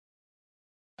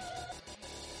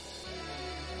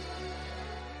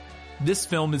This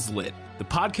Film is Lit, the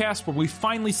podcast where we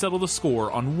finally settle the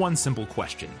score on one simple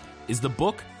question. Is the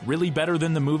book really better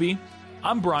than the movie?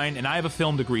 I'm Brian, and I have a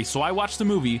film degree, so I watch the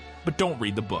movie, but don't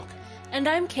read the book. And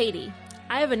I'm Katie.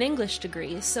 I have an English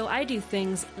degree, so I do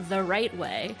things the right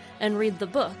way and read the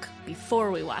book before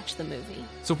we watch the movie.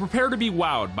 So prepare to be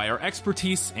wowed by our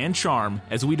expertise and charm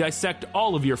as we dissect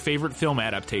all of your favorite film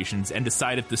adaptations and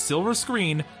decide if the silver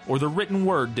screen or the written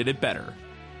word did it better.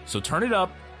 So turn it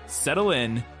up, settle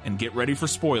in, and get ready for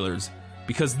spoilers,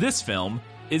 because this film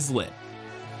is lit.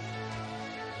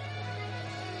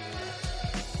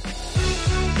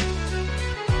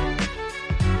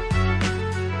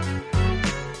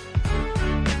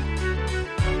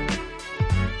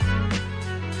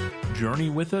 Journey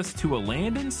with us to a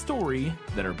land and story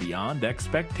that are beyond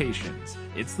expectations.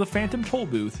 It's the Phantom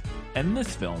Tollbooth, and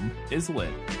this film is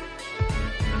lit.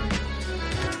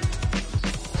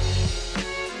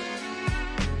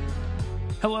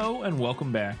 Hello and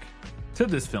welcome back to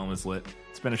This Film is Lit.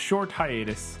 It's been a short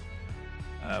hiatus.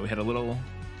 We had a little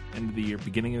end of the year,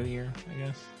 beginning of the year, I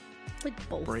guess. Like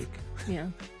both. Break. Yeah.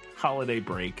 Holiday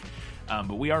break.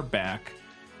 But we are back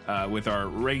with our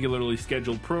regularly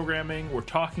scheduled programming. We're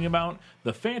talking about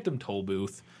the Phantom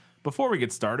Tollbooth. Before we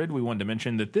get started, we wanted to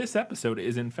mention that this episode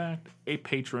is in fact a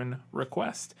patron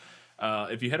request.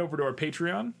 If you head over to our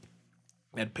Patreon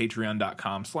at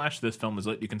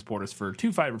patreon.com/thisfilmislit, you can support us for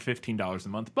 $2, $5, or $15 a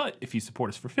month. But if you support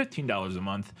us for $15 a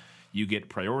month, you get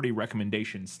priority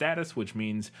recommendation status, which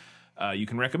means you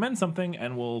can recommend something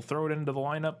and we'll throw it into the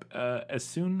lineup as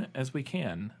soon as we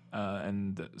can.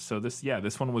 And so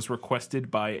this one was requested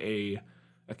by a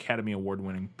Academy Award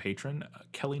winning patron,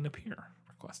 Kelly Napier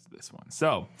requested this one.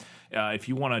 So if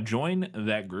you want to join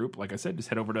that group, like I said, just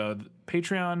head over to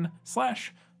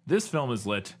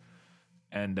Patreon/thisfilmislit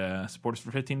and support us for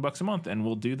 $15 a month, and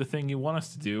we'll do the thing you want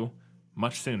us to do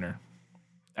much sooner.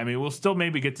 I mean, we'll still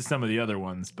maybe get to some of the other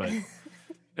ones, but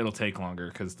it'll take longer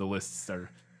because the list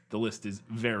is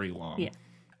very long. Yeah.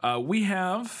 We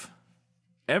have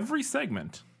every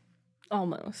segment.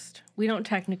 Almost. We don't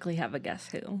technically have a Guess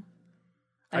Who.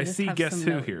 I see Guess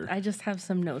Who here. I just have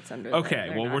some notes under Okay,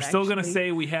 there. well, we're still going to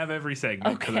say we have every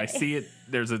segment because I see it.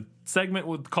 There's a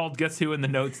segment called Guess Who in the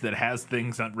notes that has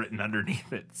things written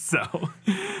underneath it. So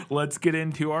let's get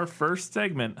into our first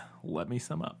segment. Let me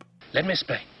sum up. Let me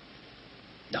explain.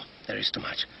 No, there is too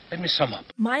much. Let me sum up.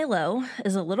 Milo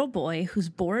is a little boy who's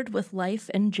bored with life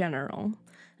in general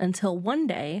until one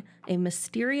day a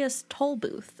mysterious toll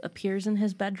booth appears in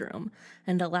his bedroom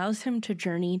and allows him to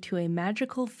journey to a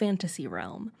magical fantasy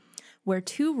realm where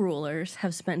two rulers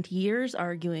have spent years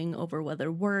arguing over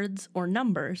whether words or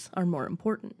numbers are more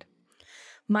important.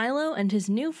 Milo and his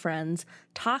new friends,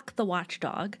 Tok the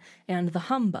Watchdog and the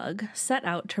Humbug, set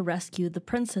out to rescue the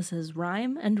princess's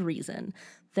rhyme and reason,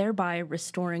 thereby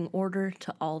restoring order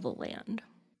to all the land.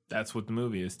 That's what the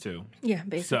movie is, too. Yeah,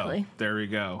 basically. So, there we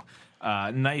go.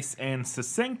 Nice and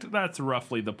succinct. That's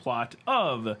roughly the plot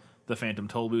of The Phantom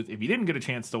Tollbooth. If you didn't get a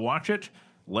chance to watch it,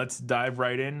 let's dive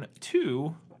right in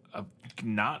to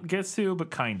not Guess Who,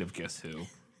 but kind of Guess Who,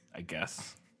 I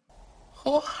guess.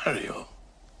 Who are you?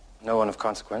 No one of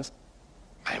consequence.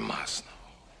 I must know.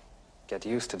 Get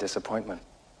used to disappointment.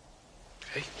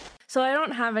 Okay? So I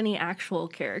don't have any actual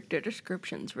character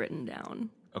descriptions written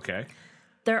down. Okay.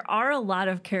 There are a lot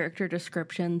of character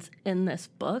descriptions in this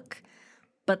book,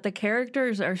 but the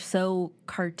characters are so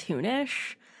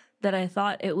cartoonish that I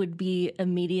thought it would be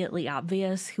immediately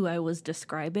obvious who I was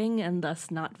describing and thus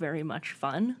not very much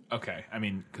fun. Okay. I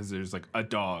mean, because there's like a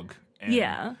dog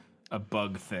and a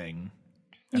bug thing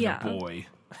and a boy.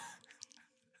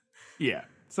 Yeah,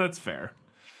 so that's fair.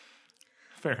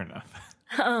 Fair enough.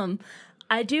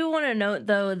 I do want to note,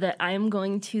 though, that I'm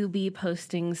going to be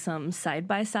posting some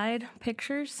side-by-side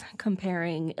pictures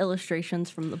comparing illustrations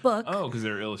from the book. Oh, because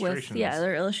there are illustrations.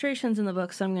 There are illustrations in the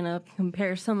book, so I'm going to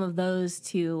compare some of those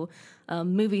to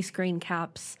movie screen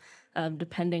caps,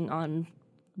 depending on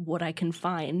what I can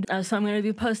find. So I'm going to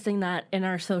be posting that in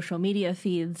our social media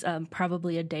feeds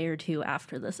probably a day or two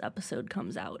after this episode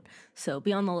comes out. So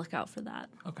be on the lookout for that.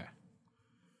 Okay.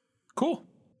 Cool.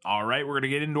 All right, we're going to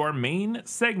get into our main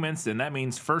segments, and that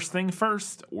means first thing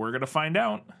first, we're going to find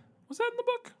out, was that in the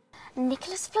book?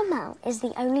 Nicholas Flamel is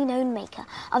the only known maker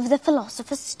of the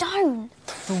Philosopher's Stone.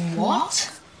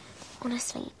 What?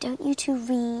 Honestly, don't you two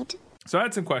read? So I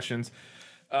had some questions.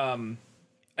 I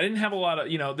didn't have a lot of,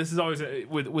 this is always,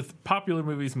 with popular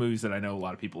movies that I know a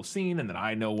lot of people have seen and that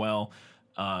I know well,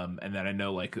 and that I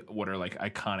know what are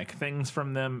iconic things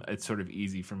from them. It's sort of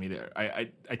easy for me to, I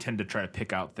tend to try to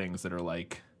pick out things that are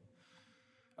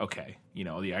okay, the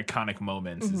iconic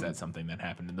moments. Mm-hmm. Is that something that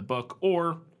happened in the book?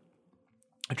 Or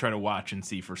I try to watch and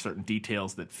see for certain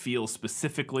details that feel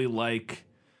specifically like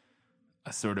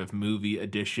a sort of movie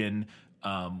edition,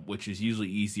 which is usually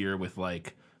easier with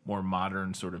like more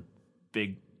modern sort of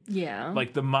big,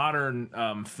 like the modern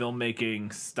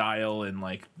filmmaking style and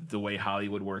like the way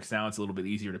Hollywood works now. It's a little bit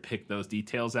easier to pick those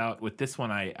details out. With this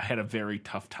one, I had a very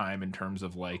tough time in terms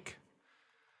of like,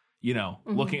 you know,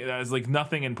 looking at it as like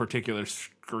nothing in particular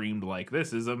screamed like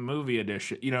this is a movie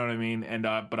edition. You know what I mean? And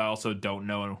but I also don't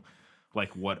know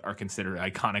like what are considered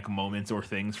iconic moments or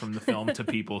things from the film to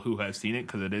people who have seen it,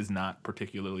 because it is not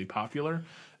particularly popular.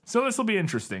 So this will be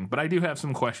interesting, but I do have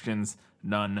some questions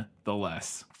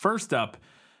nonetheless. First up,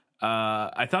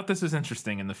 I thought this was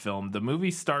interesting in the film. The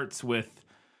movie starts with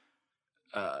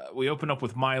we open up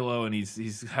with Milo, and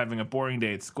he's having a boring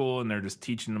day at school, and they're just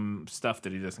teaching him stuff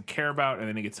that he doesn't care about. And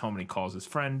then he gets home and he calls his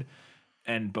friend,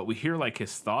 but we hear like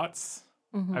his thoughts,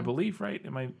 I believe, right?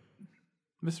 Am I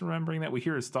misremembering that? We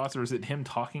hear his thoughts, or is it him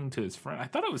talking to his friend? I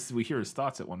thought it was we hear his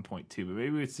thoughts at one point too, but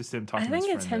maybe it's just him talking to his friend. I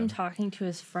think it's him talking to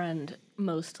his friend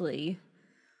mostly.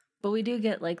 But we do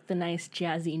get like the nice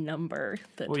jazzy number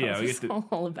that tells us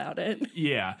all about it.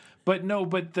 Yeah, but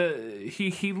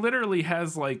he literally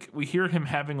has like, we hear him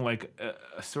having like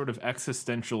a sort of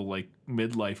existential like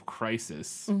midlife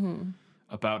crisis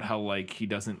about how like he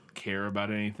doesn't care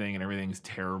about anything and everything's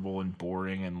terrible and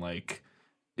boring and like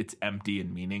it's empty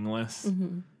and meaningless.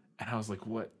 And I was like,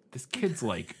 what? This kid's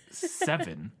like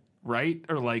 7. Right?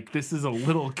 Or like, this is a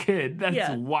little kid.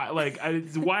 That's wild. Like,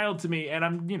 it's wild to me. And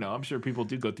I'm sure people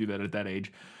do go through that at that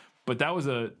age. But that was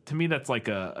to me, that's like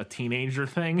a teenager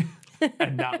thing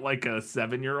and not like a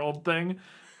 7-year-old thing.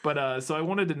 But so I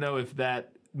wanted to know if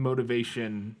that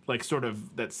motivation, like sort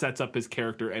of that sets up his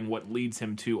character and what leads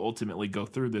him to ultimately go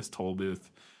through this toll booth,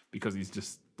 because he's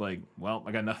just like, well,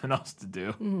 I got nothing else to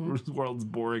do. The world's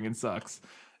boring and sucks.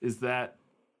 Is that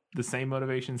the same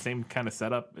motivation, same kind of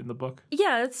setup in the book?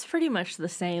 Yeah, it's pretty much the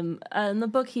same. In the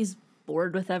book, he's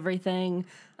bored with everything.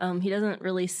 He doesn't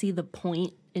really see the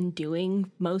point in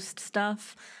doing most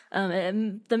stuff.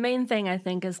 And the main thing, I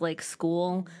think, is like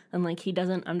school, and like he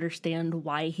doesn't understand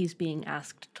why he's being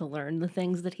asked to learn the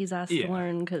things that he's asked to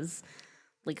learn, because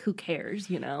like, who cares,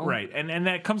 you know? Right, and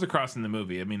that comes across in the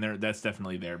movie. I mean, that's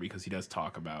definitely there, because he does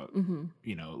talk about,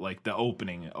 you know, like the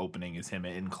opening is him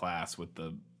in class with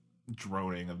the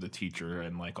droning of the teacher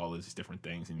and like all these different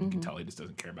things, and you can tell he just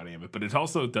doesn't care about any of it. But it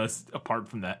also does, apart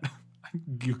from that,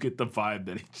 you get the vibe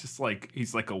that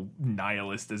he's like a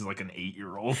nihilist as like an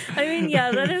 8-year-old. I mean,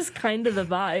 yeah, that is kind of the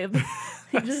vibe.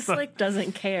 He just like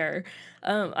doesn't care.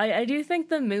 I do think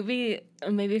the movie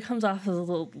maybe comes off as a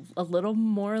little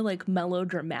more like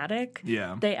melodramatic.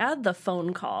 Yeah, they add the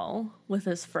phone call with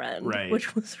his friend, right,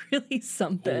 which was really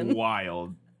something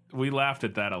wild. We laughed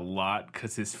at that a lot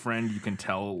because his friend, you can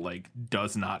tell, like,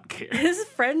 does not care. His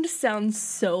friend sounds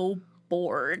so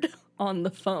bored on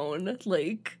the phone.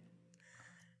 Like,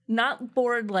 not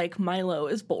bored like Milo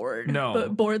is bored. No.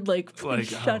 But bored like, please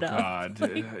shut up. God.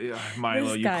 Like,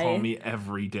 Milo, you call me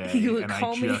every day. You and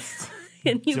call I me just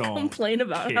and you complain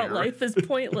about how life is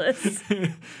pointless.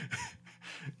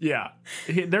 Yeah.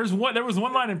 There was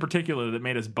one line in particular that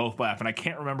made us both laugh, and I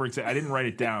can't remember exactly. I didn't write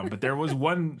it down, but there was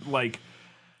one, like,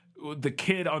 the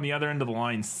kid on the other end of the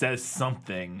line says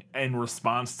something in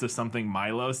response to something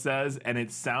Milo says, and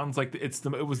it sounds like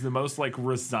it was the most like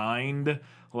resigned,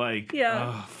 like,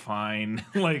 oh, fine,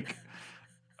 like,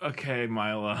 okay,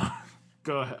 Milo,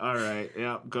 go ahead. All right,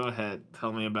 yeah, go ahead.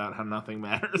 Tell me about how nothing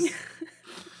matters.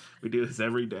 We do this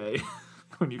every day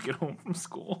when you get home from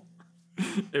school.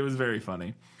 It was very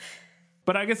funny.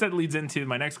 But I guess that leads into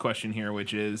my next question here,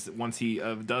 which is, once he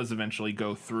does eventually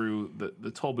go through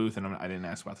the toll booth, and I didn't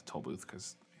ask about the toll booth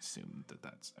because I assume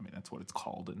that's what it's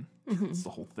called, and it's the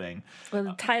whole thing. Well,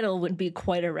 the title would be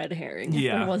quite a red herring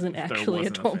if it wasn't actually a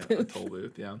toll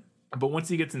booth. Yeah. But once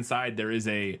he gets inside, there is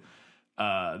the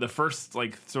first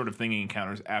like sort of thing he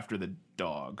encounters after the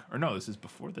dog, or no, this is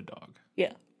before the dog.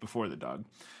 Yeah. Before the dog,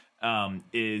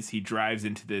 is he drives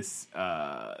into this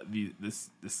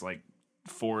this like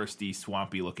foresty,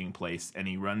 swampy looking place, and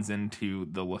he runs into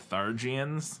the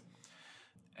Lethargians,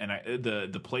 and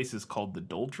the place is called the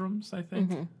Doldrums, I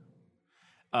think.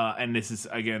 And this is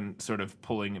again sort of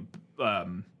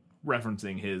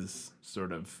referencing his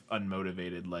sort of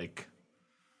unmotivated, like,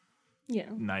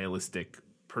 nihilistic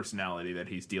personality that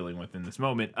he's dealing with in this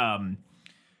moment.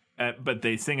 But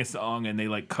they sing a song and they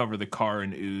like cover the car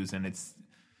in ooze, and it's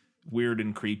weird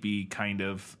and creepy, kind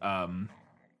of.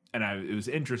 And it was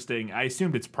interesting. I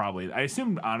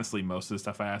assumed honestly most of the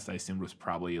stuff I asked, I assumed was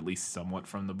probably at least somewhat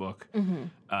from the book.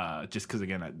 Just because,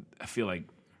 again, I feel like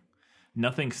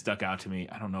nothing stuck out to me.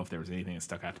 I don't know if there was anything that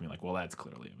stuck out to me like, well, that's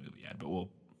clearly a movie ad, but we'll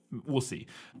we'll see.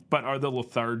 But are the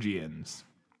Lethargians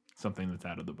something that's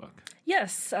out of the book?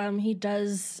 Yes, he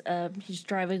does. He's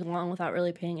driving along without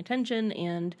really paying attention,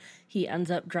 and he ends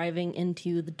up driving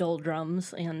into the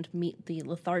doldrums and meet the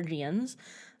Lethargians.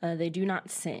 They do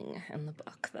not sing in the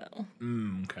book, though.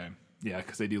 Okay. Yeah,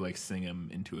 because they do like sing him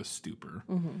into a stupor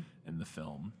in the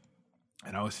film.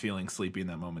 And I was feeling sleepy in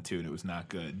that moment too, and it was not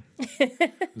good.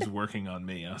 It was working on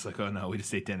me. I was like, oh no, we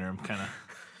just ate dinner. I'm kind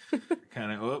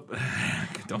of,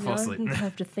 don't fall asleep. You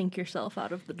have to think yourself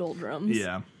out of the doldrums.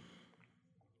 Yeah.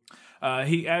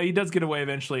 He does get away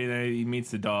eventually, and he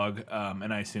meets the dog,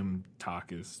 and I assume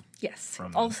Tok is... Yes,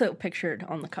 from also pictured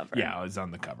on the cover. Yeah, it's on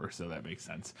the cover, so that makes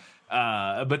sense.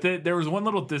 But there was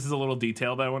this is a little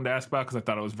detail that I wanted to ask about because I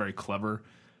thought it was very clever.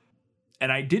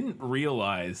 And I didn't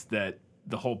realize that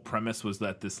the whole premise was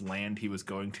that this land he was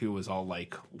going to was all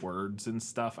like words and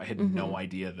stuff. I had no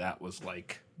idea that was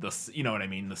like you know what I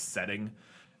mean, the setting.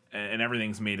 And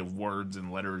everything's made of words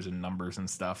and letters and numbers and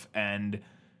stuff. And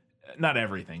not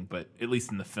everything, but at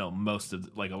least in the film, most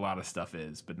of like a lot of stuff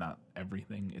is, but not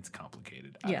everything. It's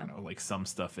complicated. I don't know. Like some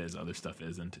stuff is, other stuff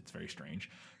isn't. It's very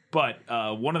strange. But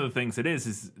one of the things it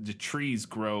is the trees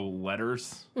grow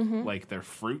letters, like they're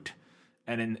fruit.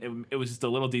 And it was just a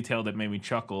little detail that made me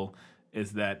chuckle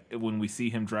is that when we see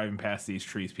him driving past these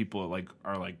trees, people are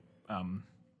like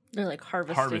they're like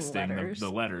harvesting letters. The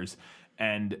letters,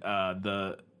 and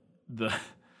the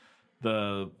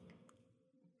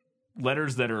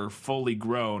letters that are fully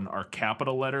grown are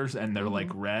capital letters and they're like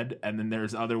red, and then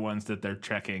there's other ones that they're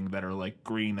checking that are like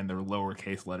green and they're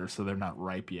lowercase letters, so they're not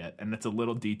ripe yet. And it's a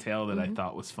little detail that I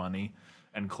thought was funny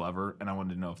and clever, and I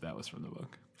wanted to know if that was from the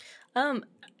book.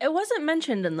 It wasn't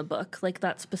mentioned in the book, like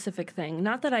that specific thing.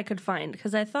 Not that I could find,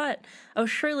 because I thought, oh,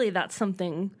 surely that's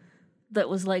something that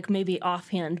was like maybe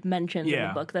offhand mentioned in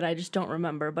the book that I just don't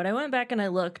remember. But I went back and I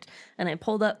looked and I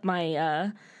pulled up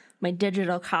my my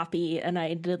digital copy and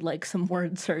I did like some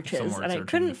word searches and I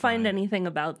couldn't find anything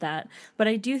about that. But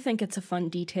I do think it's a fun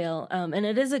detail, and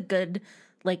it is a good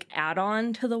like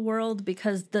add-on to the world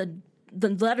because the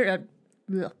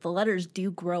letters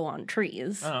do grow on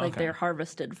trees. Like they're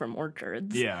harvested from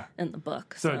orchards in the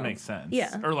book. So it makes sense.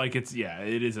 Yeah. Or like it's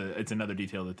another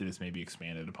detail that this may be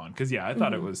expanded upon. Because I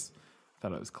thought it was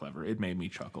clever. It made me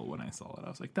chuckle when I saw it. I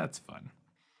was like, that's fun.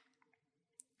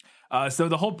 So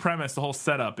the whole premise, the whole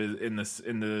setup is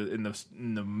in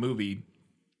the movie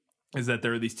is that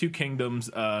there are these two kingdoms,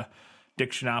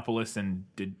 Dictionopolis and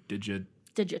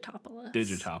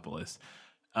Digitopolis.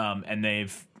 And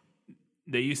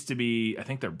they used to be, I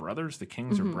think they're brothers. The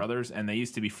kings are brothers, and they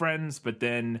used to be friends. But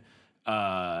then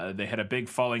they had a big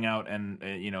falling out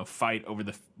and fight over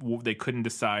they couldn't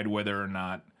decide whether or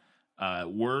not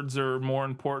words are more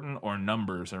important or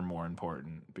numbers are more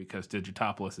important, because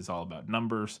Digitopolis is all about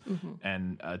numbers,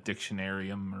 and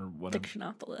Dictionarium or whatever,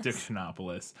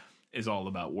 Dictionopolis is all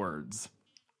about words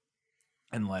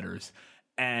and letters.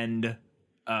 And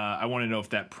I want to know if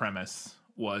that premise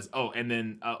was and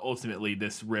then ultimately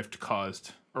this rift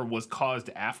was caused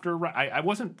after. I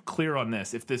wasn't clear on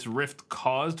this, if this rift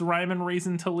caused Rhyme and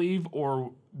Reason to leave,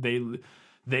 or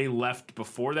they left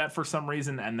before that for some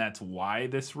reason, and that's why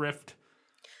this rift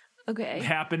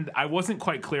happened. I wasn't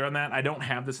quite clear on that. I don't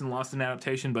have this in Lost in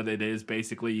Adaptation, but it is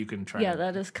basically, you can try. Yeah,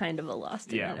 that is kind of a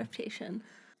Lost in Adaptation.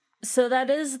 So that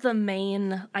is the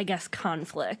main, I guess,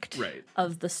 conflict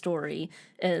of the story,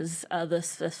 is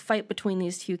this fight between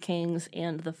these two kings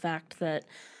and the fact that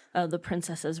the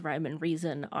princesses Rhyme and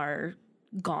Reason are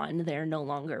gone. They're no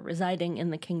longer residing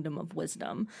in the Kingdom of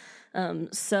Wisdom.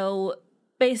 So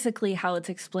basically how it's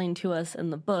explained to us in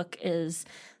the book is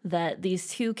that these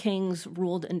two kings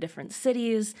ruled in different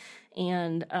cities,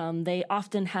 and they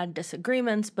often had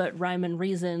disagreements, but Rhyme and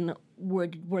Reason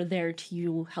were there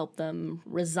to help them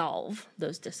resolve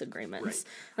those disagreements.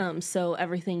 So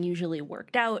everything usually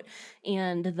worked out,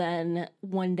 and then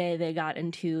one day they got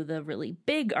into the really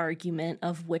big argument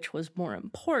of which was more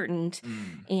important,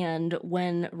 and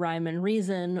when Rhyme and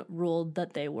Reason ruled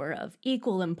that they were of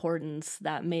equal importance,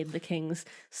 that made the kings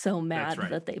so mad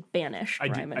that they banished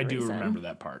Rhyme and Reason. I do remember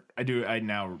that part. I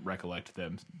now recollect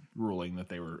them ruling that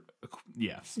they were,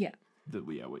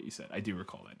 what you said. I do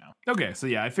recall that now. Okay, so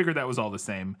I figured that was all the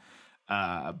same.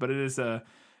 But it is I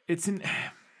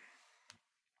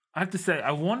have to say,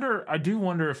 I do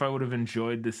wonder if I would have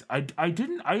enjoyed this. I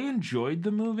enjoyed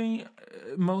the movie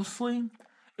mostly.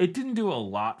 It didn't do a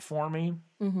lot for me.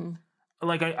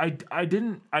 Like I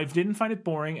didn't find it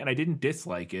boring, and I didn't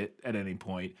dislike it at any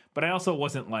point, but I also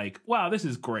wasn't like, wow, this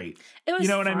is great. It was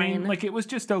what I mean? Like, it was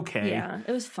just okay. Yeah,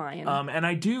 it was fine. And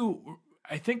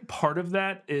I think part of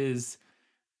that is,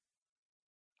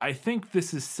 I think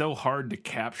this is so hard to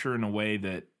capture in a way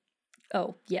that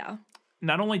Oh, yeah.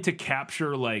 Not only to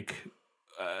capture like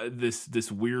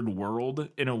this weird world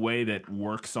in a way that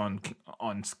works on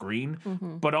screen,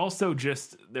 but also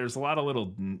just there's a lot of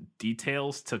little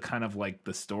details to kind of like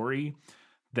the story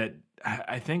that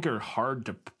I think are hard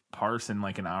to parse in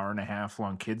like an hour and a half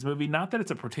long kids movie. Not that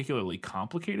it's a particularly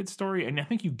complicated story, and I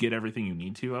think you get everything you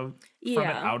need to from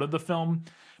it out of the film.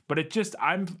 But it just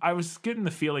I was getting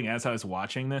the feeling as I was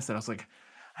watching this that I was like,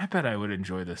 I bet I would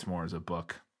enjoy this more as a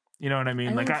book. You know what I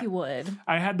mean? I think you would.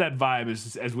 I had that vibe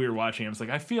as we were watching it. I was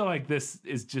like, I feel like this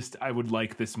is just, I would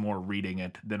like this more reading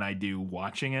it than I do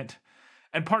watching it.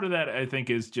 And part of that, I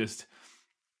think, is just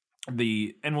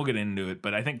and we'll get into it,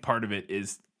 but I think part of it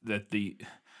is that the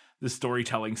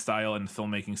storytelling style and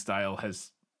filmmaking style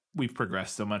we've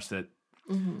progressed so much that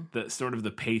the sort of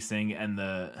the pacing and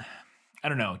I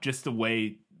don't know, just the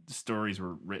way stories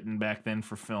were written back then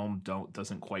for film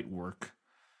doesn't quite work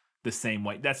the same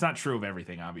way. That's not true of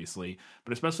everything, obviously,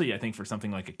 but especially I think for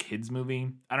something like a kids movie,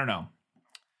 I don't know.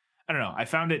 I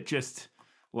found it just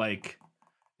like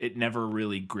it never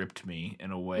really gripped me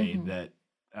in a way that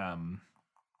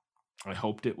I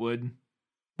hoped it would.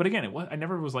 But again, I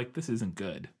never was like, this isn't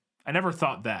good. I never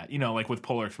thought that. You know, like with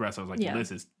Polar Express, I was like, well,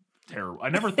 this is terrible. I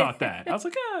never thought that. I was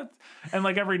like, and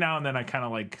like every now and then I kind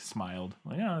of like smiled,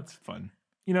 like, it's fun.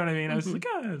 You know what I mean? I was like,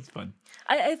 it's fun.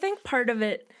 I think part of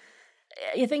it,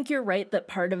 I think you're right that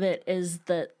part of it is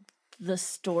that the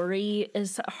story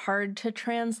is hard to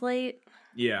translate.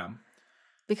 Yeah.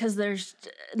 Because there's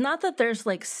not that there's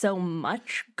like so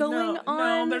much going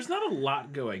on. No, there's not a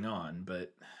lot going on,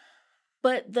 but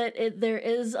that there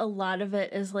is a lot of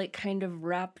it is like kind of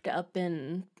wrapped up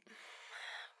in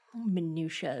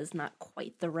minutia is not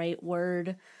quite the right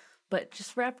word, but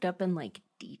just wrapped up in like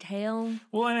detail.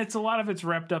 Well, and a lot of it's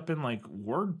wrapped up in like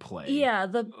wordplay. Yeah,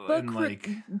 the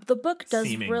book does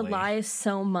seemingly rely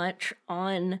so much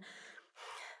on.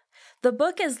 The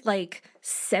book is like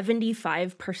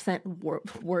 75%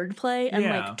 wordplay and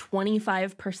like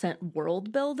 25%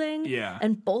 world building. Yeah.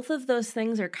 And both of those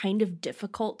things are kind of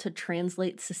difficult to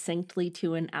translate succinctly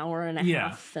to an hour and a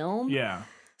half film. Yeah.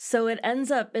 So it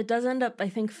does end up, I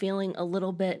think, feeling a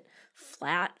little bit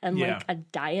flat and like a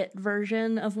diet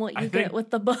version of what you get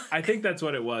with the book. I think that's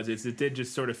what it was. It did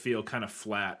just sort of feel kind of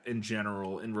flat in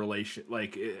general in relation.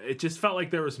 Like it just felt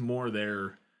like there was more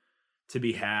there to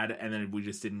be had, and then we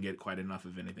just didn't get quite enough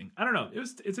of anything. I don't know. It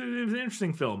was an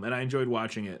interesting film, and I enjoyed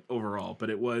watching it overall. But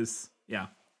it was, I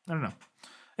don't know.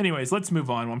 Anyways, let's move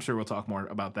on. I'm sure we'll talk more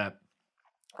about that.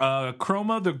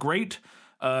 Chroma the Great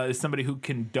is somebody who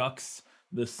conducts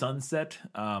the sunset,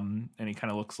 and he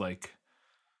kind of looks like,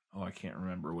 I can't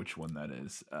remember which one that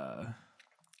is.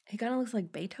 He kind of looks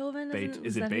like Beethoven.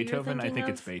 Is it Beethoven? I think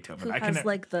it's Beethoven. Who has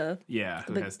like the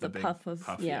who has the big puff of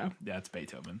yeah, it's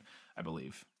Beethoven, I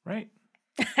believe. Right?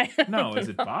 No, is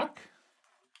it Bach?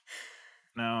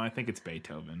 No, I think it's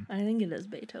Beethoven. I think it is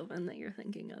Beethoven that you're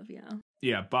thinking of. Yeah.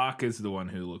 Yeah, Bach is the one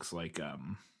who looks like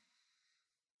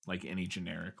any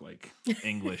generic like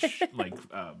English like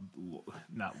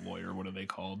not lawyer. What are they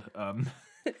called?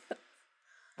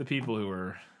 The people who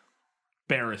are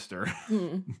barrister.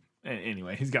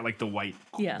 Anyway, he's got like the white,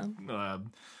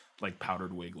 like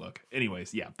powdered wig look.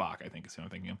 Anyways, Bach, I think is who I'm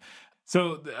thinking of.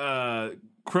 So,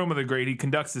 Chroma the Great, he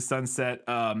conducts the sunset.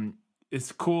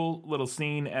 It's a cool little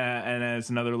scene, and as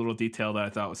another little detail that I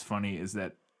thought was funny is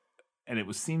that, and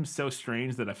it seems so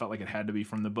strange that I felt like it had to be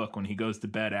from the book. When he goes to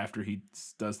bed after he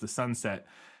does the sunset,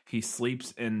 he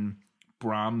sleeps in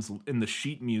Brahms in the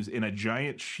sheet music, in a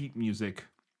giant sheet music,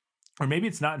 or maybe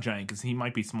it's not giant because he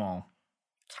might be small.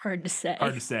 It's hard to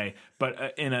say.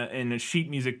 But in a sheet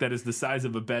music that is the size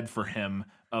of a bed for him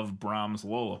of Brahms'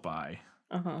 Lullaby.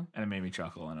 And it made me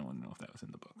chuckle, and I want to know if that was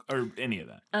in the book or any of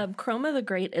that. Chroma the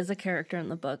Great is a character in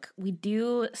the book. We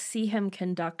do see him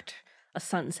conduct a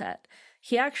sunset.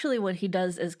 He actually, what he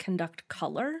does is conduct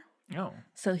color. Oh.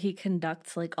 So he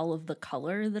conducts like all of the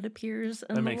color that appears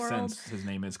in the world. That makes sense. His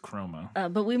name is Chroma.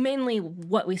 But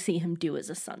what we see him do is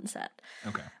a sunset.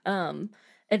 Okay.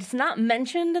 It's not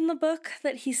mentioned in the book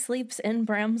that he sleeps in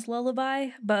Brahms'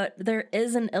 Lullaby, but there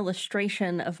is an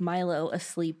illustration of Milo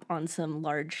asleep on some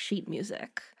large sheet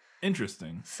music.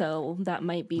 Interesting. So that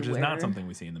might be which is not something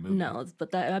we see in the movie. No,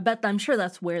 but I'm sure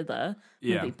that's where the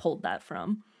movie pulled that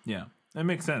from. Yeah, that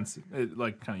makes sense. It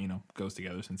like kind of goes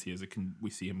together since we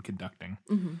see him conducting.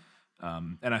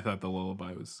 And I thought the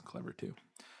lullaby was clever too.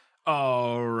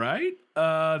 All right.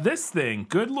 This thing,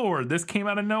 good Lord, this came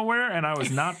out of nowhere and I was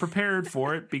not prepared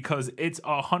for it because it's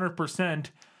 100%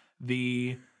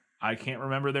 I can't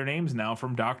remember their names now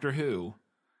from Doctor Who.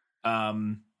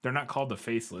 They're not called the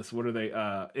Faceless. What are they?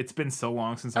 It's been so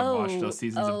long since I've watched those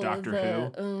seasons of Doctor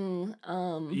Who.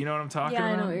 You know what I'm talking about?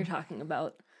 Yeah, I know what you're talking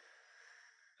about.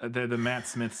 They're the Matt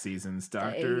Smith seasons,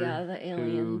 Doctor the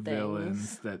alien Who things.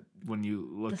 villains that when you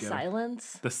look The at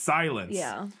Silence? The Silence.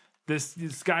 Yeah.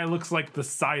 This guy looks like the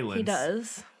Silence. He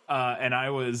does. And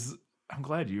I'm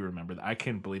glad you remember that. I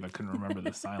can't believe I couldn't remember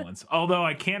the Silence. Although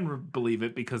I can believe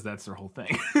it because that's their whole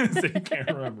thing. So you can't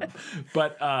remember.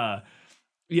 But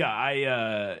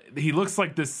yeah, he looks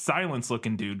like this Silence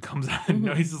looking dude comes out.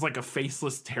 He's just like a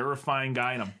faceless, terrifying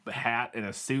guy in a hat and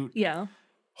a suit. Yeah.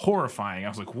 Horrifying. I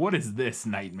was like, what is this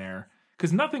nightmare?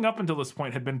 Because nothing up until this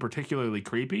point had been particularly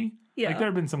creepy. Yeah. Like there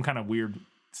had been some kind of weird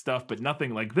stuff, but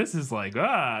nothing like this is like,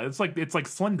 it's like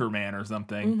Slender Man or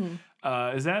something.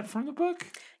 Is that from the book?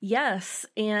 Yes,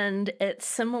 and it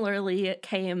similarly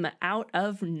came out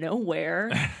of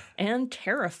nowhere and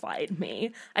terrified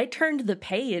me. I turned the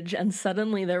page and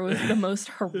suddenly there was the most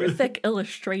horrific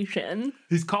illustration.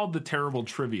 He's called the Terrible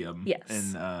Trivium. Yes.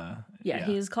 And Yeah,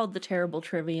 he's called the Terrible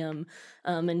Trivium,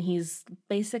 and he's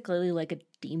basically like a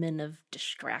demon of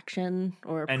distraction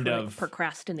or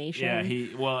procrastination. Yeah,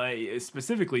 it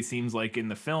specifically seems like in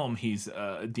the film he's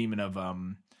a demon of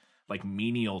like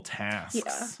menial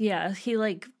tasks. Yeah, he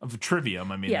like of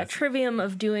trivium. I mean, trivium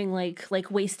of doing like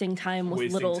wasting time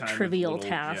with little trivial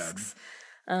tasks.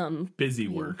 Busy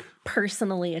work.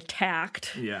 Personally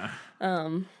attacked. Yeah.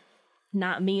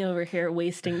 Not me over here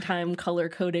wasting time color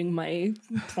coding my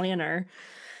planner.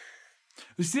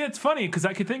 You see, it's funny because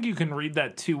I could think you can read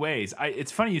that two ways. It's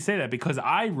funny you say that because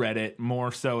I read it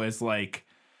more so as like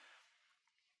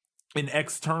an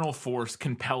external force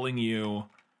compelling you,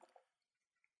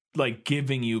 like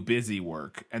giving you busy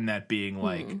work, and that being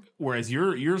like, whereas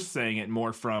you're saying it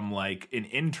more from like an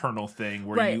internal thing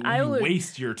where you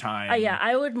waste your time.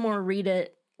 I would more read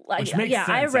it like, which makes sense,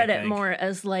 I read it more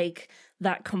as like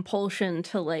that compulsion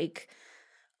to like,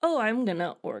 oh, I'm going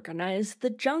to organize the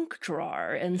junk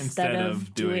drawer instead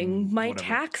of doing my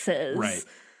taxes. Right.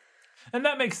 And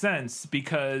that makes sense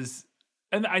because,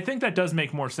 and I think that does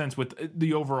make more sense with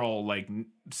the overall like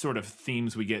sort of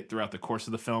themes we get throughout the course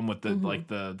of the film with the like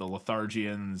the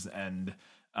Lethargians and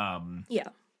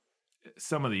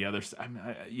some of the others.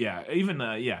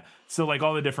 So like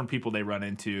all the different people they run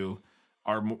into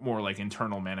are more like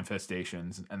internal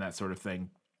manifestations and that sort of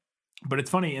thing. But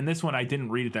it's funny, in this one, I didn't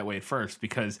read it that way at first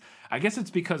because I guess it's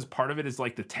because part of it is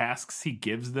like the tasks he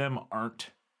gives them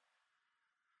aren't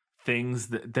things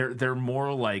that they're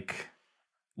more like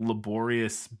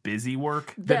laborious, busy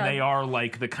work than they are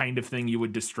like the kind of thing you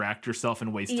would distract yourself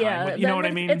and waste time with. You know what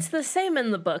I mean? It's the same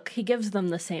in the book. He gives them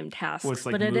the same tasks, well, it's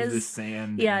like but move it is this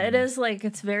sand. Yeah, it is like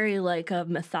it's very like a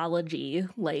mythology.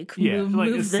 Like move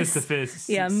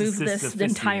this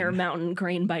entire mountain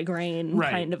grain by grain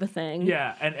kind of a thing.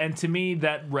 Yeah, and to me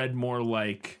that read more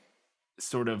like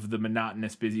sort of the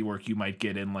monotonous busy work you might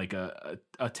get in like a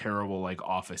terrible like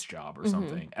office job or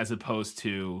something, as opposed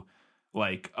to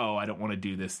like, oh, I don't want to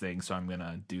do this thing, so I'm going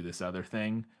to do this other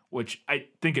thing, which I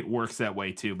think it works that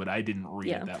way too, but I didn't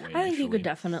read it that way initially. I think you could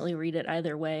definitely read it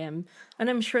either way.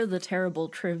 I'm sure the Terrible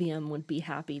Trivium would be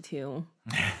happy to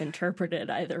interpret it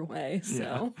either way.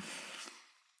 So,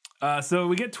 so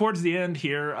we get towards the end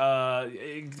here,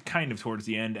 kind of towards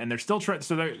the end, and they're still trying.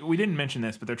 So we didn't mention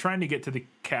this, but they're trying to get to the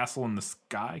castle in the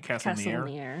sky, castle in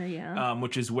the air,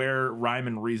 which is where Rhyme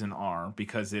and Reason are,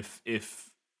 because if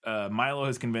Milo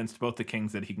has convinced both the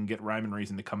kings that he can get Rhyme and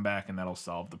Reason to come back, and that'll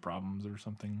solve the problems or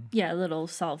something. Yeah, that'll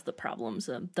solve the problems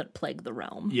that plague the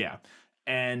realm. Yeah,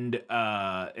 and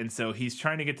so he's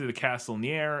trying to get to the castle in the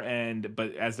air,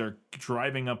 but as they're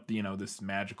driving up, this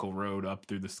magical road up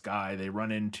through the sky, they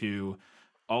run into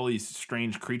all these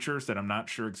strange creatures that I'm not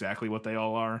sure exactly what they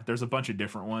all are. There's a bunch of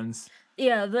different ones.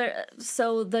 Yeah,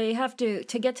 so they have to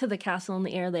get to the castle in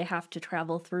the air. They have to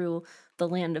travel through the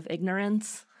land of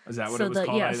ignorance. Is that what it was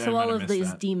called? Yeah, so all of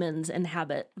these demons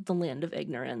inhabit the land of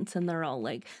ignorance, and they're all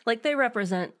like they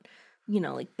represent,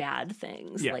 like bad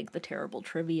things, like the Terrible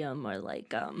Trivium, or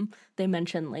like they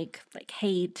mention like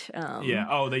hate.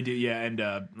 They do. Yeah,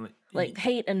 and like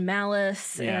hate and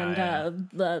malice, and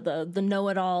the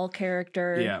know-it-all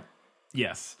character. Yeah.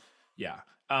 Yes. Yeah.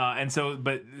 And so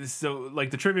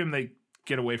like the Trivium they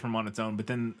get away from on its own, but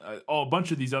then a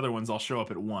bunch of these other ones all show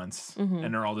up at once,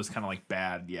 and they're all just kind of like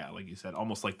bad, like you said,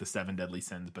 almost like the 7 deadly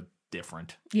sins, but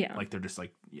different. Like they're just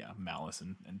like malice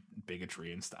and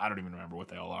bigotry and stuff. I don't even remember what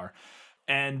they all are.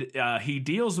 And he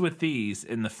deals with these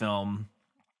in the film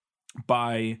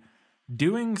by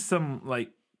doing some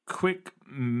like quick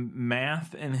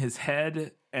math in his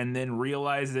head, and then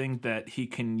realizing that he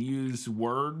can use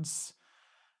words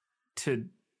to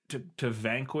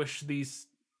vanquish these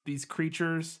these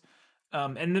creatures.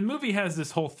 And the movie has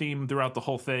this whole theme throughout the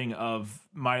whole thing of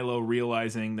Milo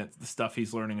realizing that the stuff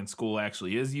he's learning in school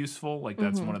actually is useful. Like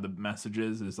that's one of the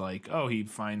messages is like, oh, he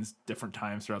finds different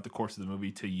times throughout the course of the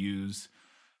movie to use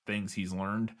things he's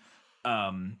learned.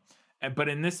 But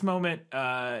in this moment,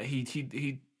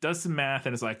 he does some math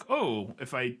and is like, oh,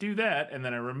 if I do that and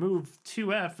then I remove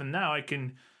 2F and now I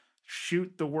can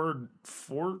shoot the word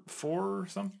four or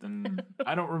something.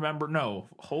 I don't remember. No,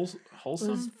 wholesome. It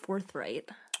was forthright.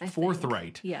 I think.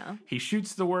 Forthright. Yeah. He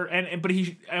shoots the word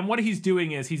and what he's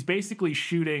doing is he's basically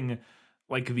shooting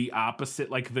like the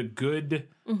opposite, like the good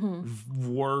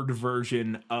word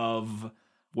version of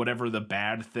whatever the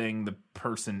bad thing the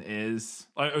person is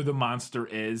or the monster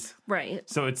is. Right.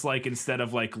 So it's like instead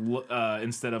of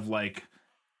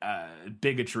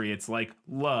bigotry, it's like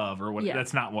love or what. Yeah.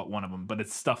 That's not what one of them, but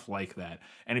it's stuff like that.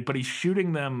 But he's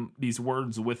shooting them these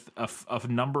words with a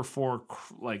number 4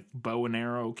 like bow and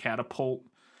arrow catapult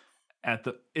at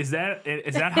the. Is that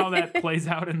how that plays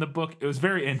out in the book? It was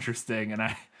very interesting,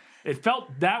 and it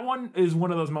felt that one is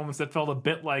one of those moments that felt a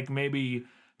bit like maybe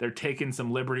they're taking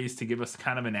some liberties to give us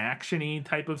kind of an action-y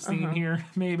type of scene here,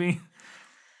 maybe.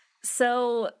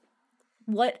 So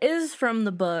what is from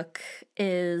the book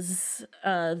is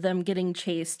them getting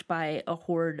chased by a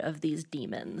horde of these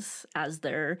demons as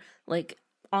they're like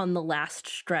on the last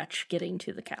stretch getting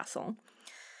to the castle.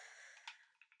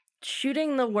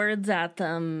 Shooting the words at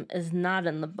them is not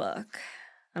in the book.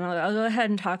 And I'll go ahead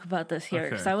and talk about this here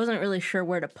because I wasn't really sure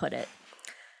where to put it.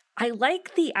 I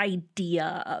like the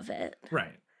idea of it.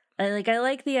 Right. I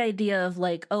like the idea of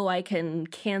like, oh, I can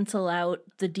cancel out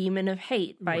the demon of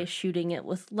hate by shooting it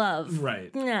with love. Right.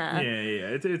 Yeah.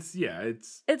 Yeah. It's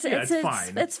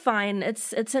fine. It's fine.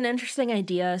 It's an interesting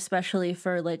idea, especially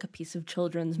for like a piece of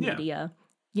children's media.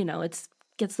 You know, it's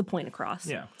gets the point across.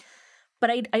 Yeah.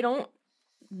 But I don't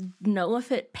know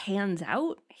if it pans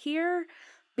out here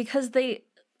because the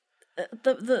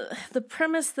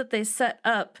premise that they set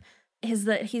up is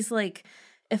that he's like,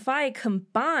 if I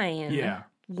combine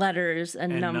letters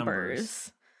and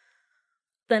numbers,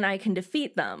 then I can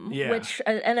defeat them. Yeah. Which,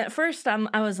 and at first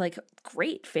I was like,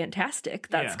 great, fantastic.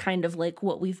 That's kind of like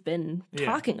what we've been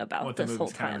talking about this whole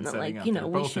time. That like, you know,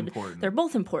 they're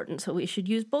both important, so we should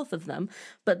use both of them.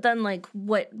 But then like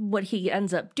what he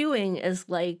ends up doing is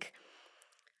like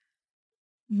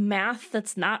math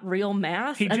that's not real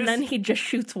math, then he just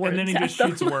shoots words. And then he just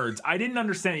shoots words. I didn't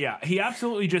understand. Yeah, he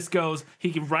absolutely just goes,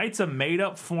 he writes a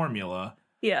made-up formula.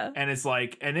 Yeah. And it's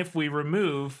like, and if we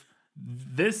remove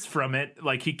this from it,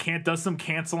 like he does some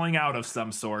canceling out of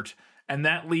some sort, and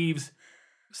that leaves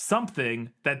something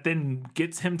that then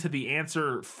gets him to the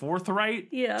answer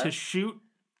forthright to shoot.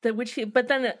 But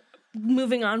then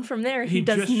moving on from there, he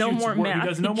does no more math. He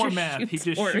does no more math. He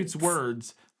just shoots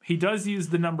words. He does use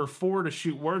the number 4 to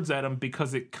shoot words at him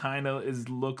because it kind of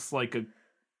looks like a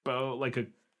bow, like a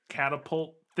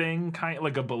catapult thing, kind of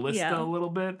like a ballista a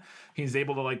little bit. He's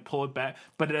able to like pull it back,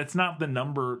 but it's not the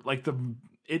number, like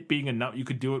it being a number. You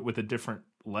could do it with a different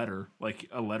letter, like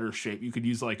a letter shape. You could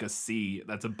use like a C,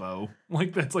 that's a bow,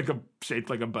 like that's like shaped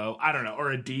like a bow. I don't know,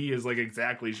 or a D is like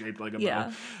exactly shaped like a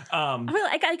bow. I mean,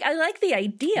 I like the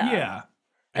idea. Yeah,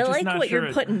 I like what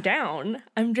you're putting down.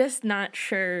 I'm just not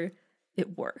sure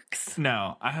it works.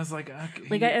 No, I was like,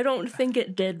 I don't think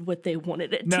it did what they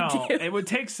wanted it to do. No, it would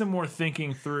take some more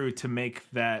thinking through to make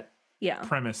that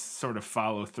premise sort of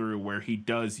follow through, where he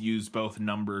does use both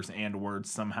numbers and words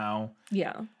somehow.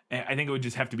 Yeah. And I think it would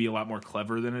just have to be a lot more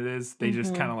clever than it is. They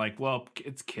just kind of like, well,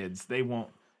 it's kids. They won't.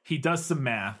 He does some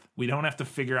math. We don't have to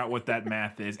figure out what that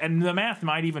math is. And the math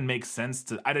might even make sense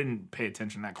to, I didn't pay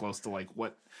attention that close to like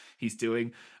what he's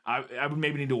doing. I would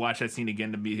maybe need to watch that scene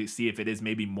again to see if it is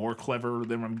maybe more clever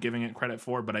than I'm giving it credit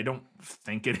for, but I don't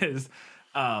think it is,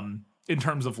 in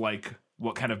terms of like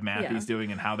what kind of math he's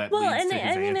doing and how that leads to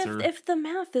his answer. If the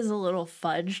math is a little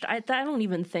fudged, I don't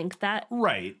even think that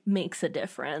makes a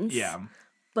difference. Yeah.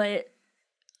 But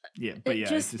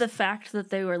just the fact that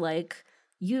they were like,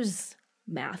 use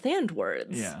math and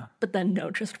words. Yeah. But then no,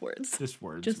 just words. Just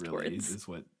words is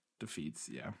what defeats,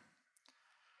 it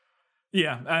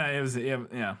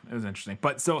was interesting.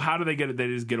 But so how do they get it? They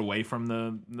just get away from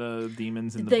the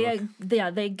demons in the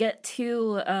book? They get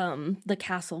to the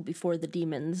castle before the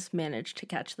demons manage to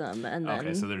catch them, and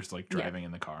then so they're just like driving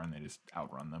in the car and they just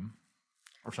outrun them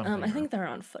or something. I think they're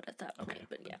on foot at that point,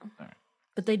 but all right.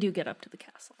 But they do get up to the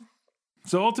castle.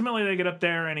 So ultimately they get up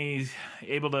there and he's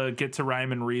able to get to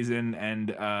rhyme and reason, and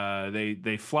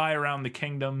they fly around the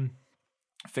kingdom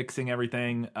fixing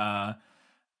everything.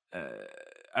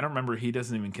 I don't remember. He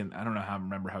doesn't even. I don't know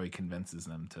how he convinces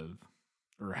them to,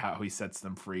 or how he sets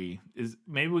them free. Is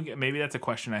maybe that's a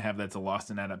question I have that's a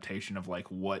lost in adaptation of like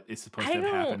what is supposed to have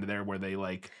happened there, where they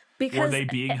like were they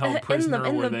being held prisoner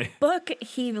in or were the they book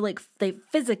they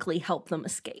physically help them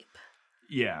escape.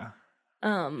 Yeah.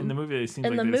 In the movie, it seems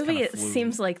in like the they just movie, kinda it flew.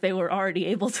 seems like they were already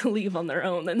able to leave on their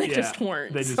own, and they just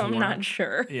weren't. So I'm not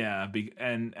sure. Yeah,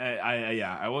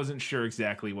 I wasn't sure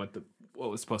exactly what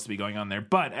was supposed to be going on there.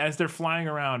 But as they're flying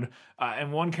around,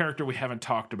 and one character we haven't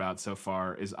talked about so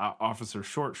far is Officer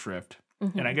Shortshrift.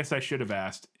 Mm-hmm. And I guess I should have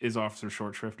asked, is Officer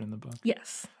Shortshrift in the book?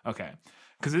 Yes. Okay,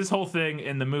 because this whole thing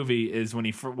in the movie is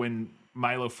when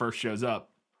Milo first shows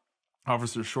up,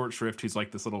 Officer Shortshrift, who's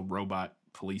like this little robot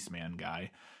policeman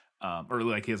guy. Or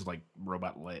like he has like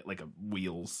robot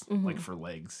wheels like for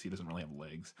legs. He doesn't really have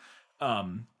legs.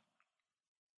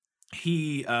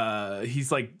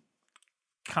 He's like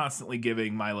constantly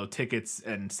giving Milo tickets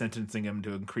and sentencing him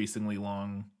to increasingly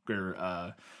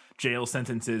longer jail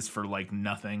sentences for like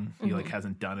nothing. He like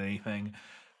hasn't done anything.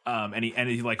 And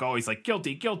he like always like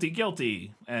guilty, guilty,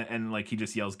 guilty, and like he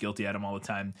just yells guilty at him all the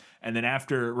time. And then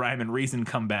after Rhyme and Reason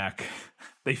come back,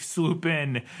 they swoop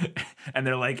in and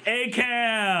they're like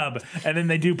ACAB, and then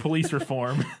they do police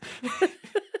reform.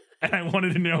 And I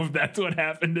wanted to know if that's what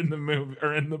happened in the movie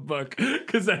or in the book,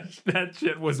 because that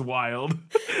shit was wild.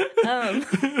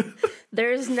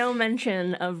 There's no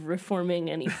mention of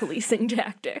reforming any policing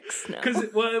tactics. No. Because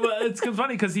it's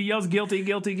funny because he yells guilty,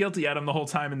 guilty, guilty at him the whole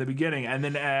time in the beginning, and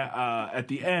then at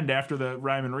the end, after the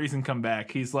Rhyme and Reason come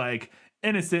back, he's like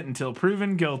innocent until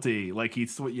proven guilty. Like he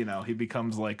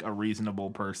becomes like a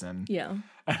reasonable person. Yeah.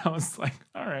 And I was like,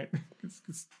 all right,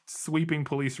 it's sweeping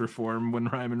police reform when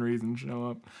Rhyme and Reason show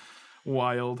up.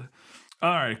 Wild. All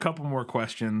right, a couple more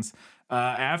questions.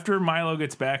 After Milo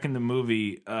gets back in the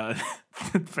movie,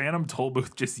 Phantom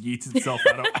Tollbooth just yeets itself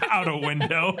out a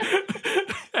window.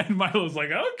 And Milo's like,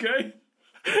 okay.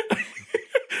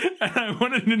 And I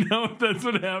wanted to know if that's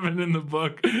what happened in the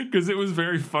book, because it was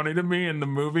very funny to me in the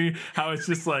movie how it's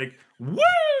just like, woo!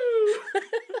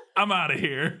 I'm out of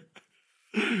here.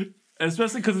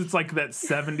 Especially because it's like that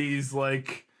 70s,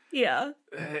 like... Yeah.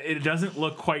 It doesn't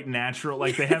look quite natural.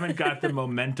 Like they haven't got the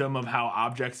momentum of how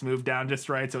objects move down just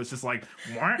right. So it's just like,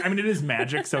 I mean, it is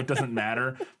magic, so it doesn't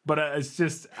matter. But it's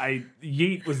just,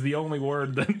 yeet was the only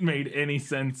word that made any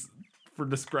sense for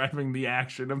describing the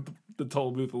action of the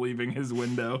toll booth leaving his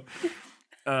window.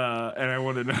 And I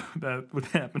want to know that would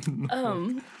happen in the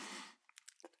book.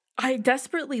 I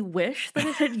desperately wish that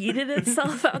it had yeeted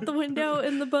itself out the window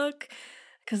in the book,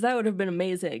 because that would have been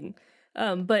amazing.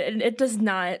 But it does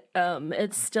not.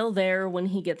 It's still there when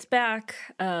he gets back,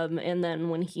 and then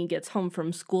when he gets home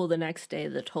from school the next day,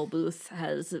 the toll booth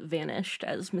has vanished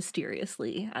as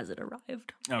mysteriously as it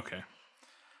arrived. Okay,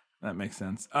 that makes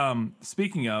sense.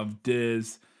 Speaking of,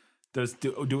 is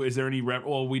there any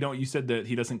well, we don't. You said that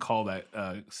he doesn't call that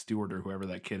Stewart or whoever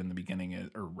that kid in the beginning is,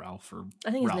 or Ralph, or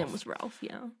I think his name was Ralph.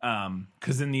 Yeah.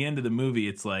 Because in the end of the movie,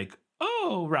 it's like,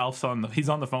 oh, he's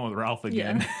on the phone with Ralph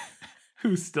again. Yeah.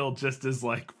 Who's still just as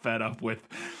like fed up with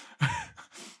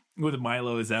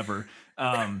Milo as ever.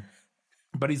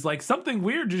 But he's like, something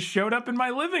weird just showed up in my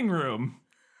living room.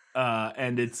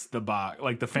 And it's the box,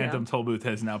 like the Phantom Toll Booth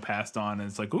has now passed on, and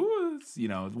it's like, ooh, it's,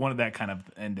 one of that kind of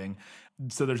ending.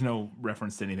 So there's no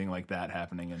reference to anything like that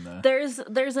happening in the...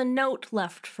 There's a note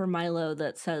left for Milo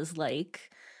that says like,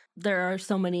 there are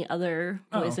so many other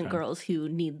boys and girls who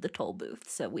need the toll booth,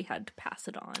 so we had to pass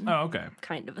it on. Oh, okay.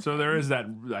 Kind of a So thing. there is that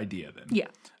idea then. Yeah.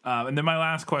 And then my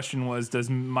last question was, does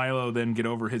Milo then get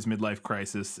over his midlife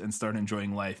crisis and start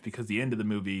enjoying life? Because the end of the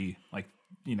movie, like,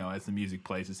 as the music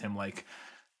plays, is him like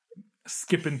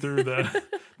skipping through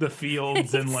the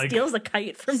fields and like steals a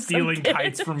kite from stealing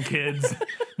kites from kids,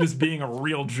 just being a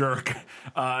real jerk,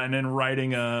 and then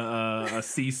riding a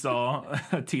seesaw,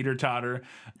 a teeter-totter,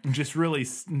 just really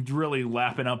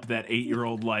lapping up that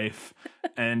 8-year-old life,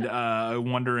 and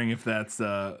wondering if that's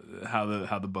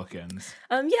how the book ends.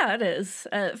 Yeah, it is.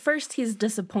 First, he's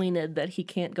disappointed that he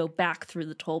can't go back through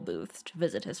the toll booth to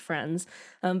visit his friends,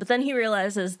 but then he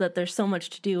realizes that there's so much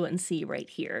to do and see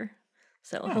right here.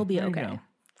 So he'll be okay.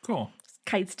 Cool.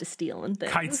 Kites to steal and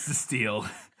things. Kites to steal.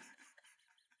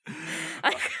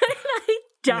 I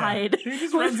died. Yeah. He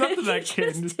just runs up to that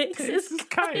kid and just takes his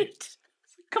kite.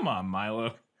 Come on,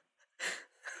 Milo.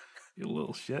 You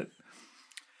little shit.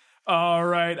 All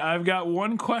right, I've got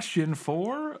one question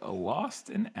for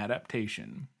Lost in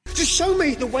Adaptation. Just show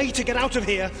me the way to get out of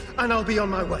here, and I'll be on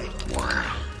my way.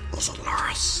 Is it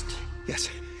lost?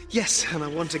 Yes, and I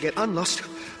want to get unlost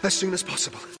as soon as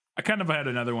possible. I kind of had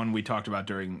another one we talked about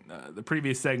during the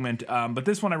previous segment, but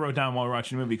this one I wrote down while we were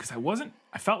watching the movie because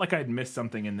I felt like I had missed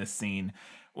something in this scene.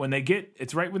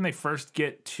 It's right when they first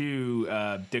get to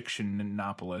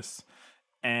Dictionopolis,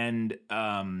 and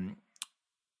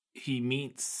he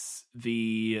meets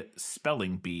the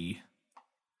spelling bee,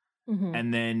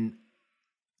 and then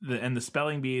the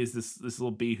spelling bee is this little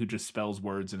bee who just spells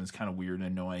words and is kind of weird and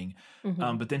annoying.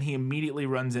 But then he immediately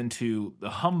runs into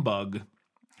the humbug,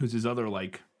 who's his other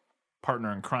like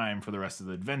partner in crime for the rest of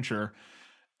the adventure,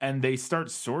 and they start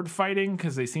sword fighting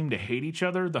because they seem to hate each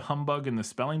other, the humbug and the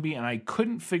spelling bee, and I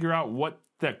couldn't figure out what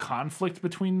the conflict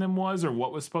between them was or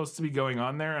what was supposed to be going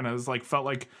on there, and I was like felt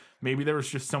like maybe there was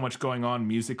just so much going on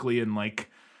musically and like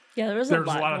there was a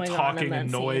lot of talking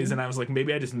and noise scene. And I was like,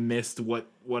 maybe I just missed what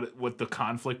the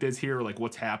conflict is here, or like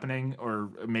what's happening,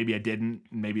 or maybe I didn't.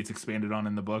 Maybe it's expanded on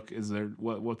in the book. Is there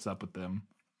what's up with them?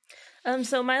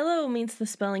 So Milo meets the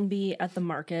spelling bee at the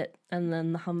market, and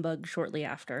then the humbug shortly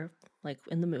after, like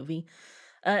in the movie.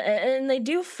 And they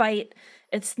do fight.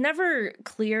 It's never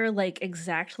clear, like,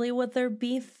 exactly what their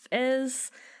beef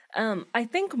is. I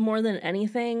think more than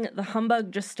anything, the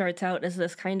humbug just starts out as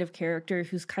this kind of character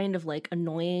who's kind of, like,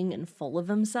 annoying and full of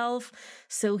himself.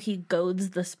 So he goads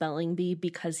the spelling bee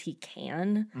because he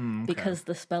can. Because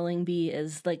the spelling bee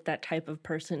is, like, that type of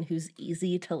person who's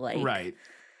easy to, like,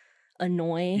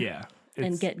 annoy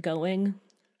and get going.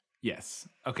 Yes.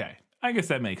 Okay. I guess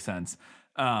that makes sense.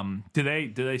 Do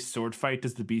they sword fight?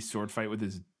 Does the bee sword fight with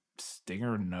his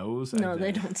stinger nose? No,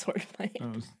 they don't sword fight.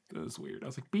 That was weird. I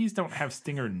was like, bees don't have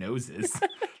stinger noses.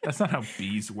 That's not how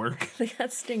bees work. They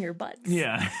got stinger butts.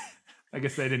 Yeah. I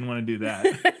guess they didn't want to do that.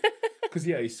 Because,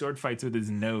 he sword fights with his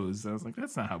nose. I was like,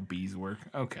 that's not how bees work.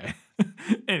 Okay.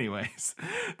 Anyways,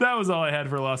 that was all I had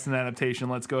for Lost in Adaptation.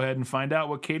 Let's go ahead and find out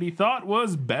what Katie thought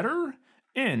was better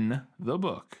in the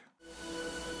book.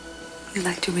 You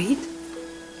like to read?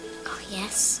 Oh,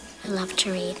 yes. I love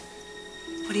to read.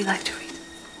 What do you like to read?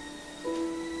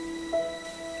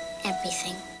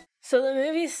 Everything. So the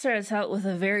movie starts out with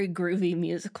a very groovy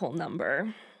musical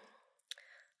number.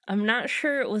 I'm not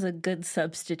sure it was a good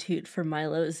substitute for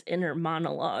Milo's inner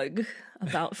monologue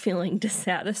about feeling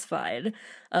dissatisfied.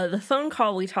 The phone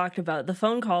call we talked about, the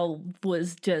phone call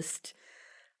was just,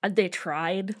 they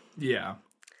tried. Yeah.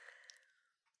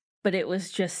 But it was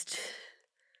just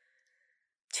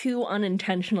too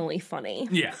unintentionally funny.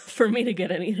 Yeah. For me to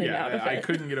get anything out of it. I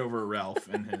couldn't get over Ralph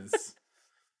and his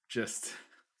just...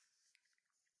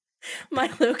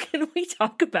 Milo, can we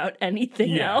talk about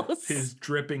anything else? His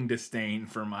dripping disdain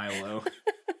for Milo.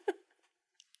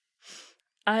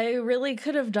 I really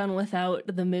could have done without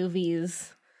the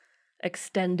movie's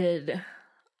extended,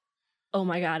 oh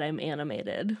my god, I'm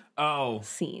animated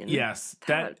scene. Yes.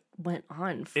 That went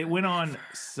on forever. It went on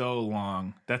so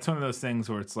long. That's one of those things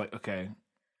where it's like, okay,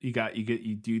 you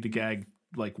do the gag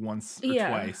like once or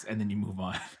twice and then you move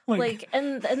on.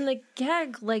 and the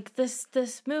gag, like this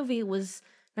movie was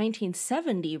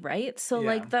 1970, right? So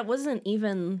like that wasn't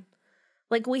even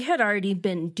like we had already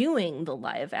been doing the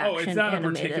live action it's not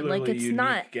animated. Like it's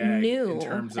not new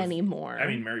anymore. I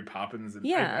mean, Mary Poppins.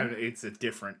 It's a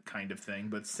different kind of thing,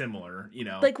 but similar.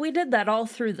 Like we did that all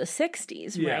through the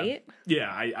 60s, right?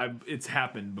 Yeah, it's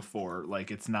happened before.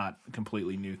 Like it's not a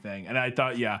completely new thing. And I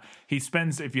thought, he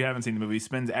spends. If you haven't seen the movie, he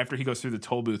spends after he goes through the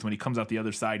toll booth. When he comes out the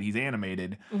other side, he's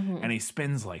animated, and he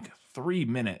spends like 3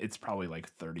 minutes. It's probably like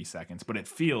 30 seconds, but it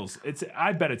feels.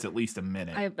 I bet it's at least a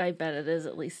minute. I bet it is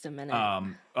at least a minute.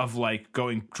 Of like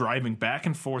driving back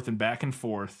and forth and back and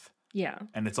forth. Yeah.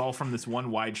 And it's all from this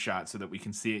one wide shot so that we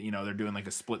can see it. They're doing like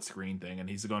a split screen thing, and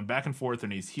he's going back and forth,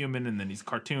 and he's human, and then he's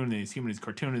cartoon, and then he's human, he's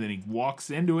cartoon, and then he walks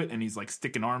into it, and he's like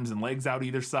sticking arms and legs out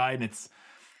either side.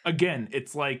 And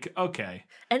it's like, okay.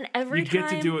 And you get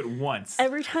to do it once.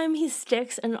 Every time he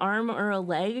sticks an arm or a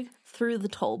leg through the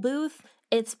toll booth,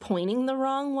 it's pointing the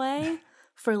wrong way.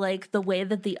 For like the way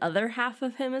that the other half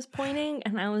of him is pointing,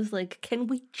 and I was like, "Can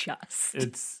we just?"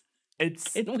 It's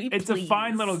a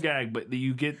fine little gag, but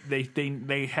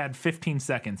they had 15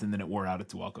 seconds and then it wore out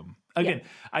its welcome. Again,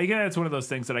 I guess it's one of those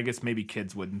things that I guess maybe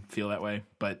kids wouldn't feel that way,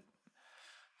 but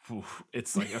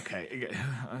it's like, okay,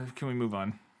 can we move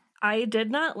on? I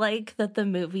did not like that the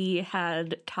movie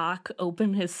had Tak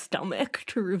open his stomach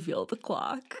to reveal the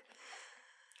clock.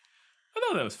 I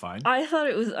thought that was fine. I thought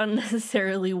it was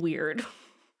unnecessarily weird.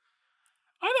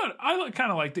 I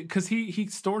kind of liked it because he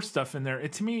stores stuff in there.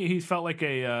 To me, he felt like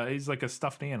he's like a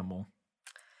stuffed animal.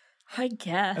 I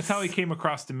guess that's how he came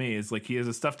across to me. Is like he is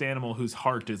a stuffed animal whose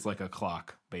heart is like a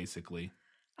clock, basically.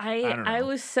 I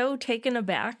was so taken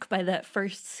aback by that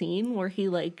first scene where he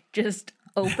like just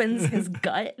opens his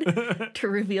gut to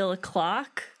reveal a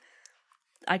clock.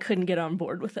 I couldn't get on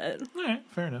board with it. All right,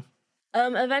 fair enough.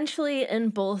 Eventually, in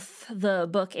both the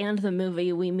book and the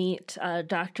movie, we meet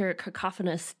Dr.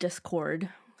 Cacophonous Discord,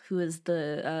 who is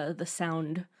the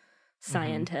sound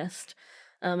scientist.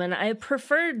 And I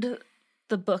preferred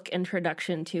the book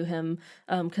introduction to him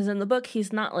because in the book,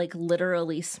 he's not like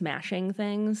literally smashing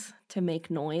things to make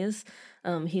noise.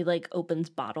 He like opens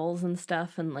bottles and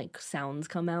stuff and like sounds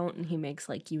come out and he makes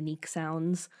like unique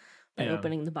sounds by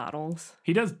opening the bottles.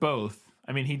 He does both.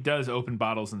 I mean, he does open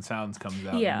bottles and sounds comes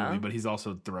out in the movie, but he's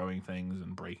also throwing things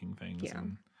and breaking things,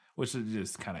 and which is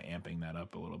just kind of amping that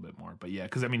up a little bit more. But yeah,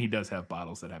 because I mean, he does have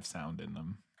bottles that have sound in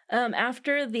them.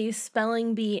 After the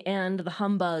spelling bee and the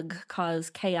humbug cause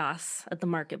chaos at the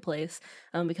marketplace,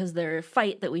 because their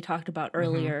fight that we talked about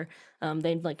earlier,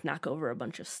 they'd like knock over a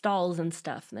bunch of stalls and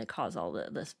stuff, and they cause all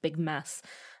this big mess.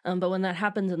 But when that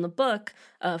happens in the book,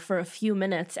 for a few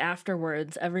minutes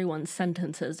afterwards, everyone's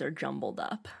sentences are jumbled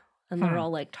up. And they're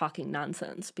all like talking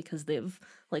nonsense because they've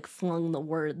like flung the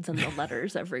words and the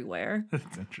letters everywhere.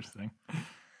 That's interesting.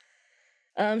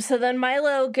 So then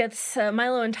Milo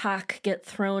and Tak get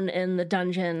thrown in the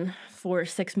dungeon for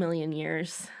 6 million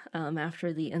years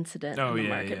after the incident in the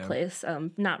marketplace. Yeah.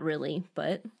 Not really,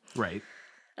 but right.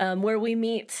 Where we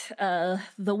meet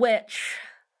the witch,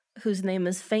 whose name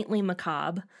is Faintly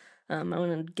Macabre. I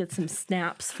want to get some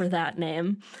snaps for that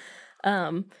name.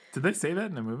 Did they say that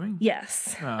in the movie?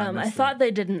 Yes. I thought they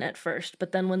didn't at first,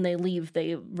 but then when they leave,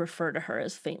 they refer to her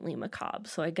as Faintly Macabre.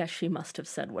 So I guess she must have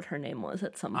said what her name was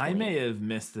at some point. I may have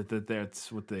missed it, that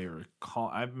that's what they were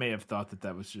calling. I may have thought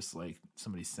that was just like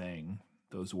somebody saying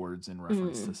those words in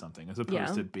reference to something, as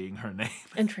opposed to it being her name.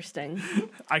 Interesting.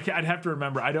 I'd have to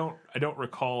remember. I don't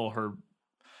recall her.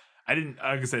 Like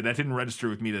I said, that didn't register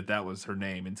with me that was her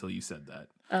name until you said that.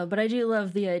 But I do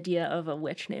love the idea of a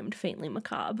witch named Faintly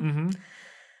Macabre.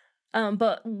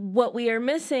 But what we are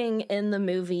missing in the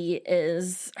movie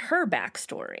is her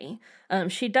backstory.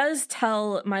 She does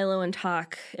tell Milo and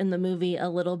Tak in the movie a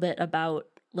little bit about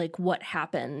like what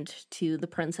happened to the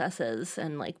princesses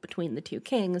and like between the two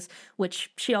kings,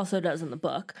 which she also does in the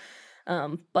book.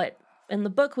 But in the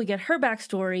book, we get her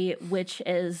backstory, which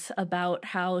is about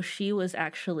how she was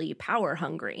actually power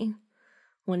hungry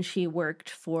when she worked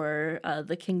for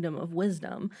the Kingdom of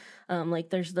Wisdom.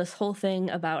 Like there's this whole thing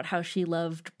about how she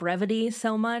loved brevity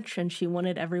so much and she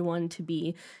wanted everyone to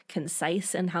be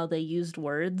concise in how they used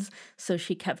words. So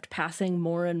she kept passing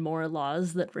more and more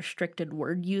laws that restricted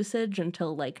word usage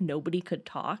until like nobody could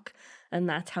talk. And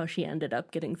that's how she ended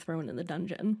up getting thrown in the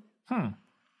dungeon.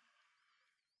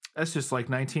 That's just like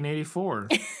 1984.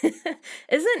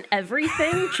 Isn't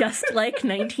everything just like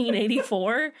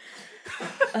 1984?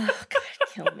 Oh, God,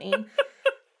 kill me.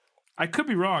 I could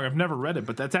be wrong. I've never read it,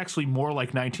 but that's actually more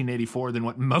like 1984 than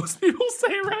what most people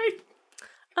say, right?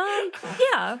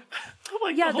 Yeah.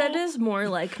 Like yeah, that is more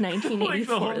like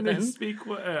 1984 like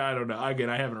than... I don't know. Again,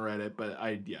 I haven't read it, but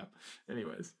yeah.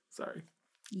 Anyways, sorry.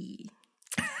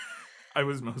 I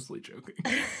was mostly joking.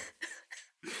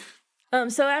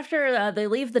 So after they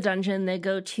leave the dungeon, they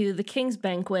go to the King's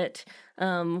Banquet,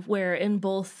 where in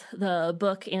both the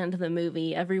book and the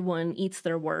movie, everyone eats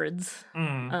their words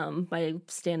by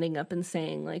standing up and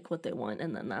saying like what they want,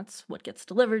 and then that's what gets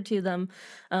delivered to them.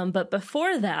 But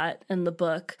before that, in the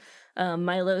book,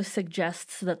 Milo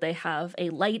suggests that they have a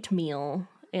light meal,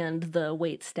 and the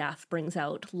waitstaff brings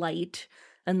out light,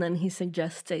 and then he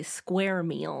suggests a square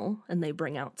meal, and they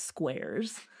bring out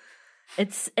squares.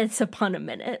 It's a pun a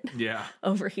minute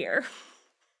over here.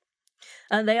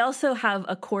 They also have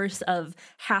a course of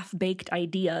half-baked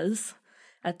ideas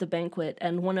at the banquet,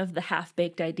 and one of the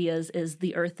half-baked ideas is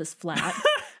the earth is flat.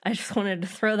 I just wanted to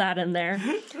throw that in there.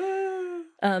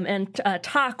 And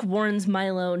Tak warns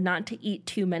Milo not to eat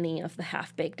too many of the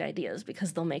half-baked ideas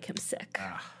because they'll make him sick.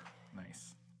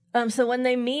 Nice. So when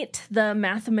they meet the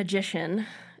mathemagician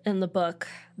in the book,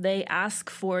 they ask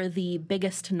for the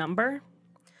biggest number.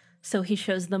 So he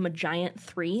shows them a giant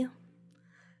 3,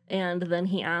 and then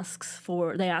they ask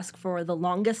for the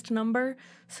longest number.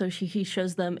 So he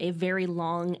shows them a very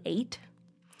long 8,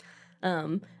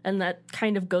 and that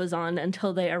kind of goes on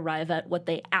until they arrive at what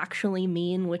they actually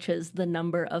mean, which is the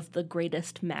number of the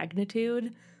greatest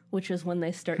magnitude, which is when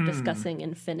they start discussing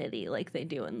infinity, like they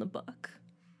do in the book.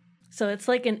 So it's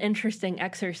like an interesting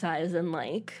exercise in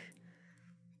like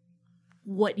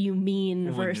what you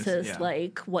mean versus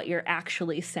like what you're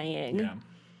actually saying. Yeah.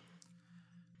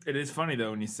 It is funny though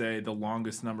when you say the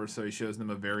longest number, so he shows them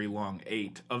a very long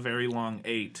 8. A very long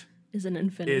 8 is an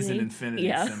infinity.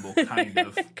 Symbol, kind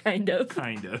of.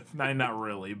 kind of. Not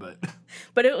really, but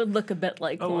but it would look a bit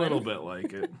like a little bit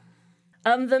like it.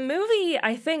 The movie,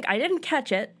 I think, I didn't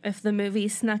catch it if the movie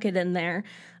snuck it in there,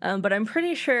 but I'm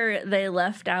pretty sure they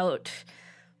left out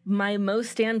my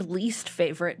most and least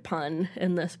favorite pun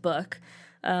in this book,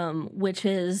 which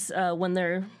is when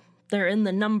they're in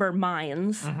the number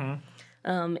mines,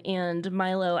 and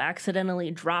Milo accidentally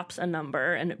drops a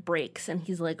number and it breaks, and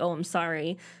he's like, "Oh, I'm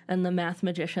sorry," and the math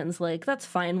magician's like, "That's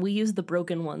fine. We use the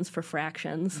broken ones for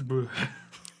fractions."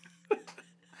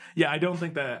 Yeah, I don't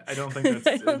think that's I don't in the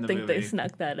think movie. they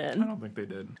snuck that in. I don't think they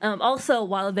did. Also,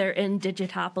 while they're in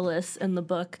Digitopolis in the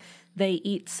book, they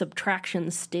eat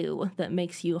subtraction stew that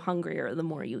makes you hungrier the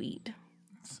more you eat.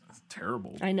 It's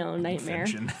terrible. I know, nightmare.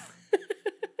 invention.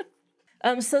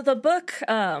 So the book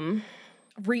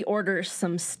reorders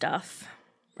some stuff.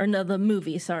 Or no, the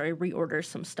movie, reorders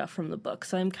some stuff from the book.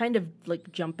 So I'm kind of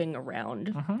like jumping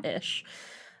around-ish.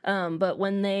 But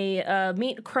when they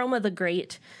meet Chroma the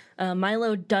Great,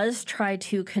 Milo does try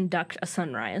to conduct a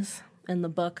sunrise in the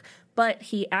book, but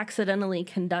he accidentally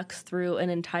conducts through an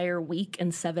entire week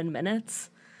in 7 minutes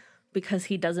because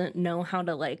he doesn't know how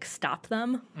to, like, stop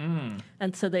them.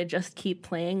 And so they just keep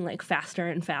playing, like, faster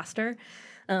and faster.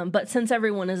 But since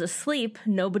everyone is asleep,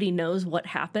 nobody knows what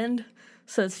happened.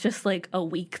 So it's just, like, a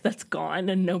week that's gone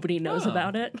and nobody knows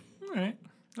about it. All right,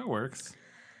 that works.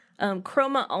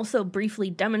 Chroma also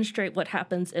briefly demonstrates what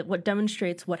happens if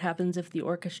the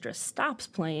orchestra stops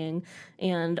playing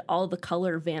and all the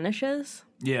color vanishes.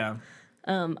 Yeah.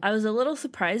 I was a little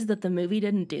surprised that the movie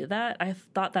didn't do that. I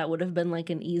thought that would have been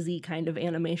like an easy kind of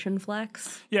animation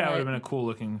flex. Yeah, it would have been a cool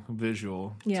looking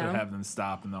visual to Yeah. have them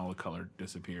stop and all the color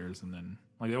disappears, and then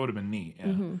like that would have been neat.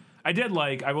 Yeah.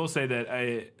 I will say that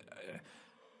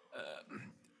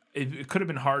it could have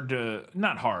been hard to,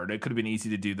 not hard, it could have been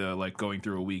easy to do the like going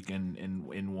through a week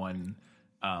in one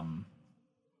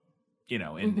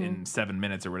in 7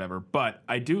 minutes or whatever. But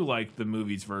I do like the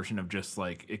movie's version of just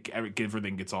like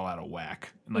everything gets all out of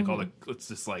whack and like it's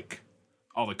just like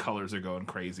all the colors are going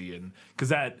crazy, and because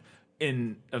that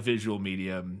in a visual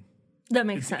medium That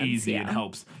makes it's sense. easy yeah. and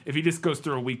helps. If he just goes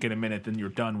through a week in a minute, then you're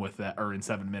done with that, or in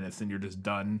 7 minutes, then you're just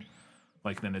done.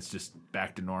 Like then it's just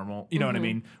back to normal. You know what I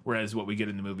mean? Whereas what we get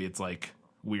in the movie, it's like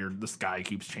weird. The sky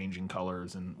keeps changing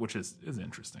colors, and which is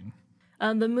interesting.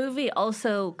 The movie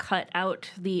also cut out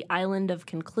the Island of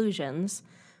Conclusions,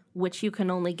 which you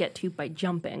can only get to by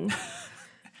jumping.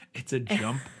 It's a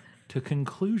jump to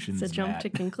conclusions. It's a jump Matt. to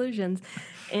conclusions.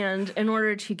 And in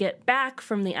order to get back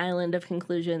from the Island of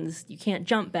Conclusions, you can't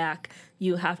jump back.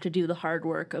 You have to do the hard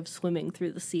work of swimming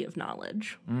through the sea of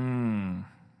knowledge.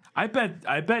 I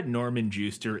bet Norman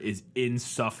Juster is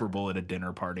insufferable at a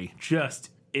dinner party. Just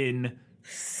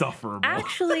insufferable.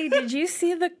 Actually, did you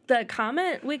see the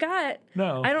comment we got?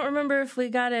 No. I don't remember if we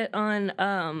got it on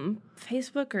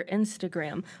Facebook or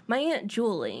Instagram. My Aunt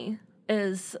Julie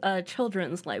is a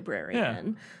children's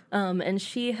librarian, and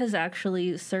she has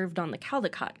actually served on the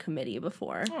Caldecott Committee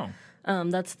before.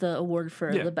 That's the award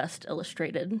for the best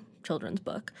illustrated children's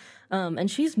book.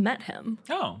 And she's met him.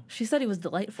 Oh. She said he was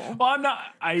delightful. Well, I'm not.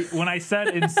 When I said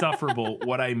insufferable,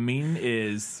 what I mean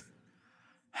is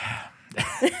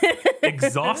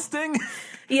exhausting.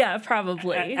 Yeah,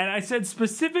 probably. And I said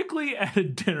specifically at a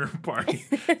dinner party.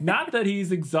 Not that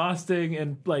he's exhausting,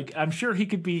 and like I'm sure he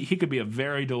could be a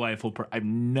very delightful person. I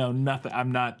know nothing.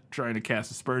 I'm not trying to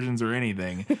cast aspersions or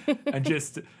anything. And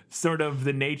just sort of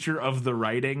the nature of the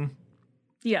writing.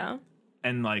 Yeah.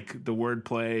 And like the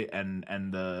wordplay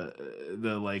and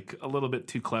the like a little bit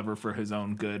too clever for his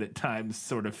own good at times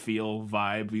sort of feel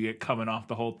vibe you get coming off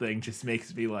the whole thing just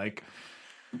makes me like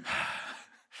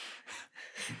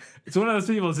it's one of those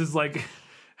people. It's just like,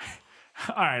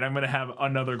 all right, I'm gonna have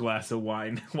another glass of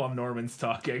wine while Norman's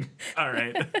talking. All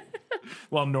right,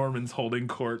 while Norman's holding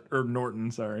court, or Norton,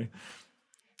 sorry.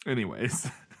 Anyways.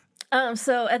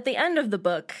 So at the end of the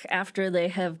book, after they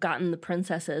have gotten the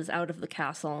princesses out of the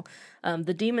castle,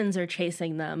 the demons are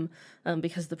chasing them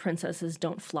because the princesses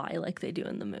don't fly like they do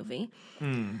in the movie.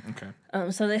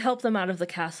 Okay. So they help them out of the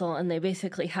castle, and they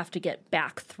basically have to get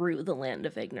back through the land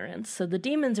of ignorance. So the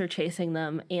demons are chasing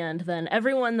them, and then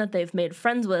everyone that they've made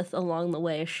friends with along the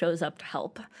way shows up to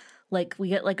help. Like, we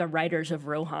get like a Riders of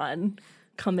Rohan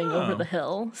coming over the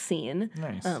hill scene,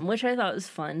 Nice. Which I thought was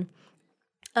fun.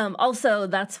 Also,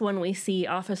 that's when we see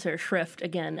Officer Shrift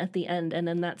again at the end, and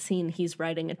in that scene, he's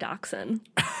riding a dachshund.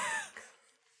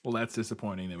 Well, that's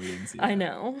disappointing that we didn't see that. I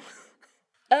know.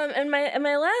 And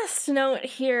my last note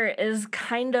here is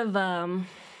kind of a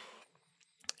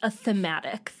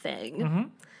thematic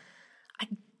thing. I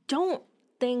don't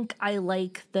think I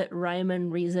like that Rhyme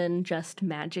and Reason just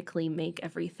magically make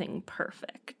everything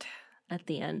perfect at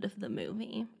the end of the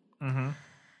movie.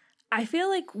 I feel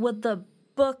like what the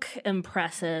book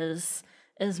impresses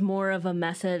is more of a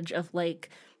message of like,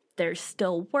 there's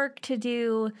still work to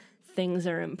do, things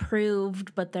are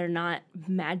improved, but they're not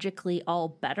magically all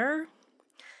better.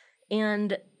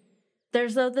 And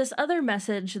there's this other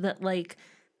message that like,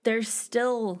 there's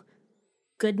still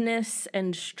goodness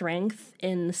and strength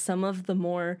in some of the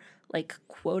more like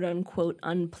quote unquote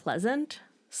unpleasant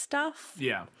stuff.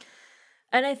 Yeah.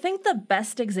 And I think the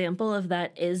best example of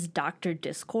that is Dr.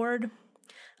 Discord.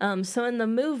 So in the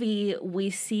movie, we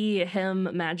see him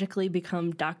magically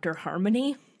become Dr.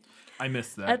 Harmony. I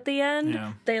missed that. At the end,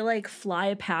 Yeah. they like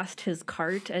fly past his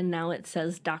cart and now it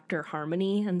says Dr.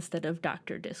 Harmony instead of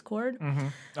Dr. Discord.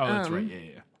 Oh, that's right.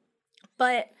 Yeah.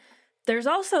 But there's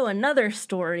also another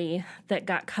story that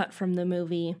got cut from the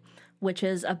movie, which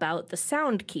is about the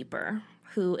Sound Keeper,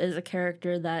 who is a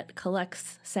character that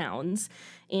collects sounds,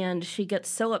 and she gets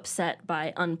so upset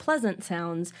by unpleasant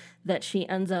sounds that she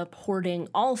ends up hoarding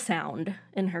all sound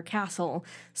in her castle.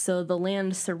 So the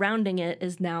land surrounding it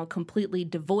is now completely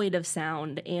devoid of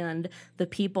sound, and the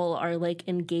people are like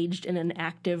engaged in an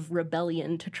active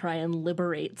rebellion to try and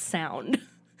liberate sound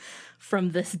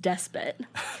from this despot.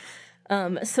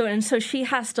 So she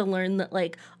has to learn that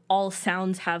like all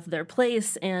sounds have their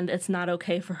place and it's not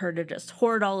okay for her to just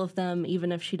hoard all of them,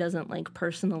 even if she doesn't like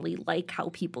personally like how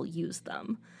people use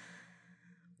them.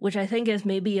 Which I think is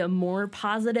maybe a more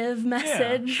positive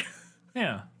message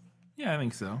Yeah, I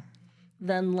think so.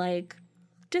 than like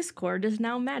discord is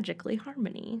now magically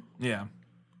harmony. Yeah.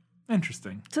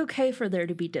 Interesting. It's okay for there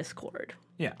to be discord.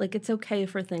 Yeah. Like it's okay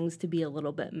for things to be a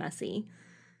little bit messy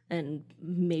and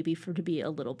maybe for to be a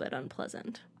little bit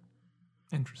unpleasant.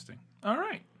 Interesting. All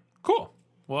right. Cool.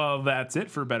 Well, that's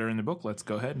it for Better in the Book. Let's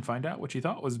go ahead and find out what you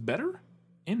thought was better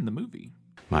in the movie.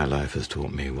 My life has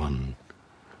taught me one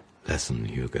lesson,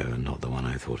 Hugo, and not the one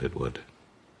I thought it would.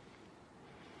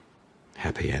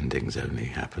 Happy endings only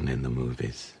happen in the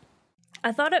movies.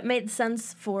 I thought it made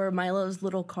sense for Milo's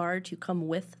little car to come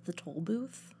with the toll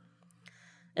booth.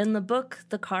 In the book,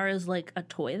 the car is like a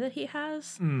toy that he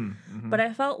has. But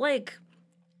I felt like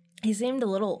he seemed a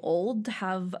little old to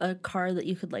have a car that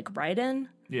you could like ride in.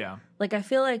 Yeah. Like I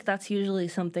feel like that's usually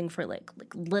something for like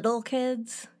little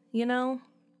kids, you know?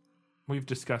 We've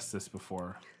discussed this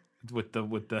before with the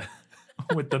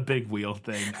with the big wheel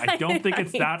thing. I don't think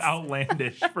it's that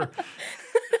outlandish for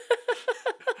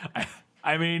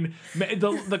I mean,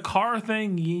 the car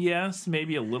thing, yes,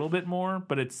 maybe a little bit more,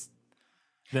 but it's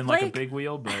than like a big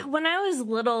wheel. But when I was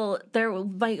little,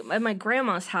 at my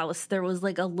grandma's house, there was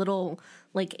like a little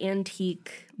like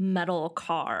antique metal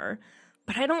car,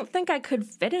 but I don't think I could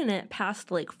fit in it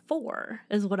past like 4,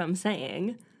 is what I'm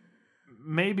saying.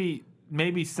 Maybe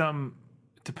some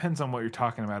depends on what you're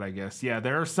talking about, I guess. Yeah,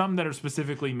 there are some that are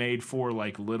specifically made for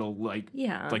like little like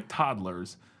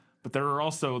toddlers, but there are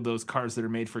also those cars that are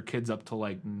made for kids up to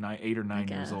like 8 or 9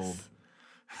 years old.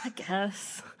 I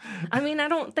guess. I mean, I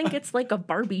don't think it's like a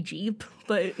Barbie Jeep,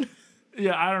 but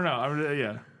yeah, I don't know.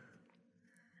 Yeah.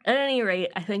 At any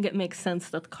rate, I think it makes sense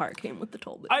that the car came with the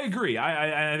toll booth. I agree.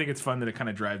 I think it's fun that it kind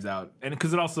of drives out, and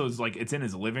because it also is like it's in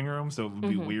his living room, so it would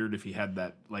be weird if he had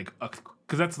that like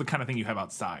because that's the kind of thing you have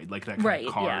outside, like that kind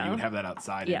of car. Yeah. You would have that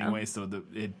outside anyway. So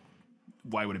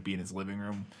why would it be in his living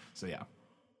room? So yeah.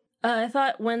 I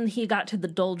thought when he got to the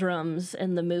doldrums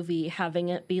in the movie, having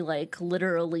it be like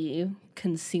literally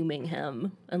consuming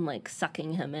him and like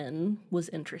sucking him in was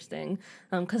interesting.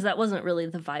 Because that wasn't really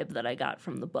the vibe that I got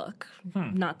from the book.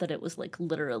 Not that it was like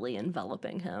literally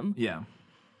enveloping him. Yeah.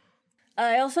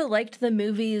 I also liked the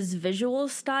movie's visual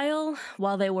style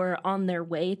while they were on their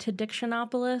way to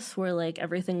Dictionopolis, where like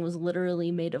everything was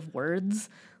literally made of words.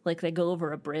 Like they go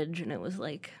over a bridge and it was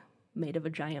like made of a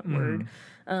giant word.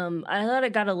 I thought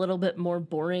it got a little bit more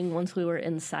boring once we were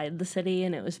inside the city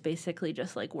and it was basically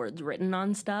just like words written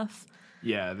on stuff.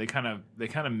 Yeah, they kind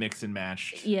of mix and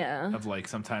matched. Yeah. Of like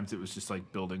sometimes it was just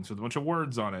like buildings with a bunch of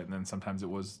words on it, and then sometimes it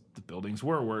was the buildings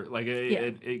were like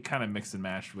it kind of mixed and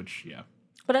matched, which yeah.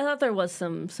 But I thought there was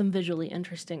some visually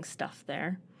interesting stuff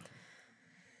there.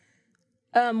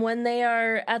 When they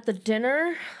are at the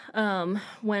dinner,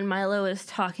 when Milo is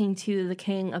talking to the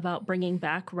king about bringing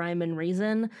back rhyme and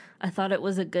reason, I thought it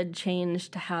was a good change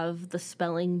to have the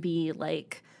spelling be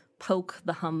like poke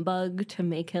the humbug to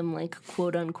make him like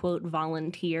quote unquote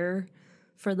volunteer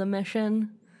for the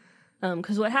mission.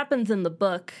 Because what happens in the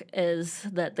book is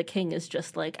that the king is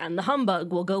just like, and the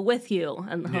humbug will go with you.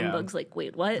 And the humbug's like,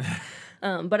 wait, what?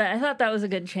 But I thought that was a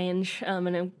good change.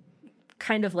 And it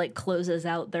kind of like closes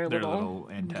out their little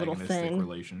antagonistic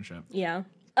relationship. Yeah.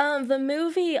 The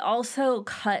movie also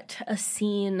cut a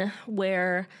scene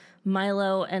where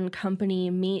Milo and company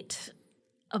meet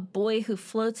a boy who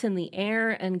floats in the air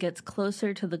and gets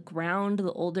closer to the ground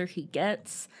the older he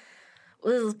gets. It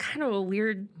was kind of a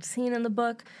weird scene in the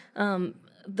book.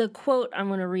 The quote I'm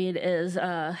going to read is,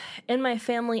 in my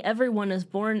family, everyone is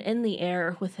born in the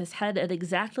air with his head at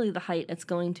exactly the height it's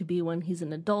going to be when he's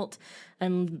an adult,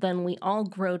 and then we all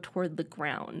grow toward the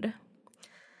ground.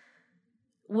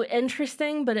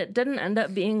 Interesting, but it didn't end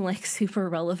up being, like, super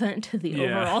relevant to the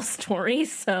overall story,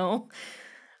 so...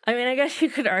 I mean, I guess you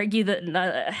could argue that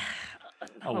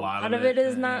a lot of it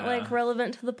is not, like,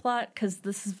 relevant to the plot, because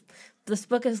this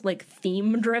book is, like,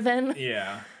 theme-driven.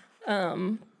 Yeah.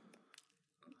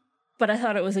 But I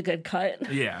thought it was a good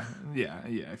cut. Yeah.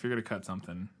 If you're gonna cut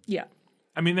something, yeah.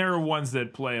 I mean, there are ones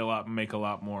that make a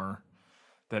lot more,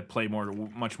 that play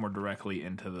much more directly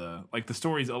into the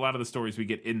stories. A lot of the stories we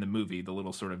get in the movie, the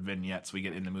little sort of vignettes we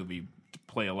get in the movie,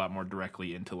 play a lot more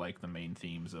directly into like the main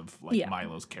themes of like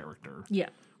Milo's character. Yeah.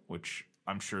 Which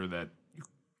I'm sure that you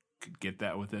could get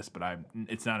that with this, but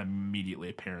it's not immediately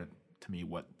apparent to me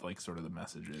what like sort of the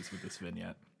message is with this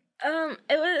vignette.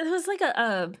 It was like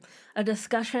a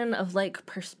discussion of like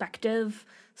perspective.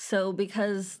 So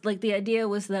because like the idea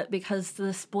was that because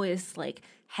this boy's like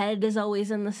head is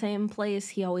always in the same place,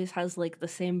 he always has like the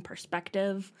same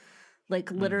perspective. Like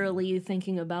literally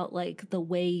thinking about like the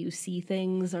way you see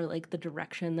things or like the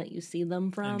direction that you see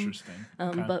them from. Interesting.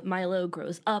 Okay. But Milo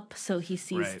grows up, so he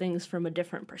sees things from a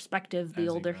different perspective the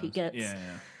older he gets. Yeah.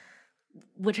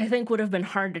 Which I think would have been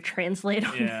hard to translate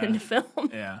into film.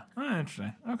 Yeah. Oh,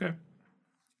 interesting. Okay.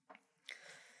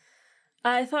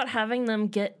 I thought having them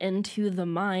get into the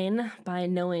mine by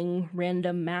knowing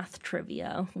random math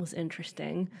trivia was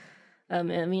interesting. I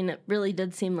mean, it really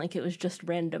did seem like it was just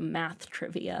random math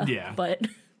trivia. Yeah. But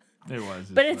it was.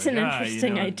 But it's like, an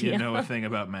interesting idea. You know a thing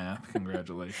about math.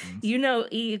 Congratulations. You know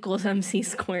E equals MC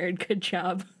squared. Good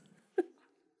job.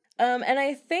 And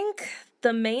I think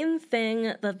the main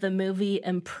thing that the movie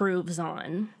improves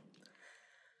on,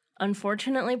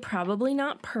 unfortunately, probably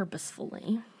not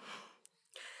purposefully,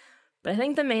 but I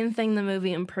think the main thing the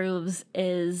movie improves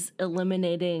is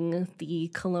eliminating the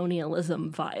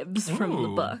colonialism vibes from the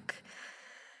book.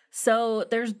 So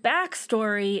there's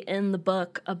backstory in the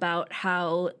book about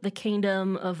how the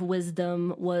Kingdom of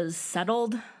Wisdom was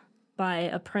settled by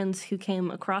a prince who came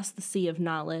across the Sea of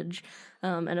Knowledge,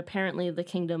 and apparently the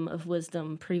Kingdom of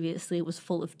Wisdom previously was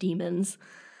full of demons,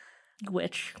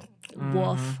 which,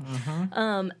 woof.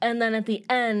 And then at the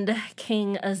end,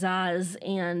 King Azaz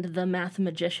and the math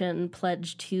magician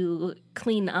pledged to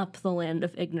clean up the land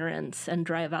of ignorance and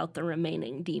drive out the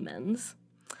remaining demons.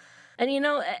 And, you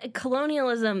know,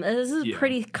 colonialism, this is a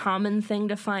pretty common thing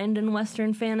to find in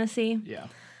Western fantasy. Yeah.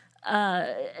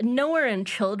 Nowhere in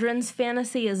children's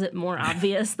fantasy is it more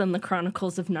obvious than the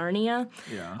Chronicles of Narnia.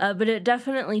 Yeah. But it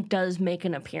definitely does make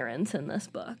an appearance in this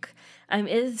book.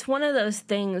 It's one of those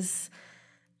things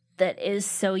that is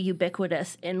so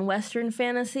ubiquitous in Western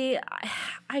probably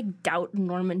I doubt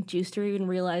Norman Juster even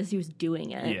realized he was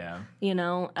doing it. Yeah. You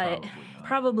know,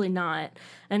 probably not.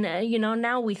 And, you know,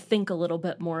 now we think a little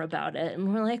bit more about it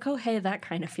and we're like, oh, hey, that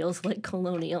kind of feels like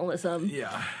colonialism.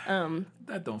 Yeah.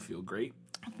 That don't feel great.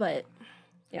 But,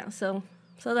 yeah, so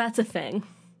that's a thing.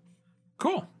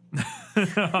 Cool.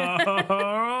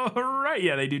 All right.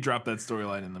 Yeah, they do drop that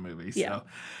storyline in the movie. Yeah. So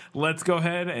let's go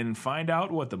ahead and find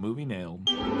out what the movie nailed.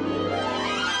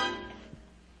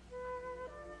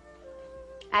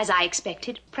 As I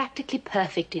expected, practically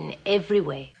perfect in every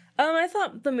way. I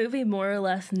thought the movie more or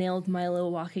less nailed Milo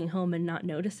walking home and not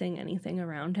noticing anything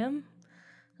around him.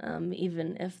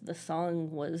 Even if the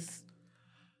song was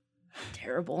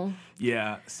terrible.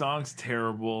 Yeah, song's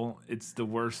terrible. It's the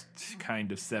worst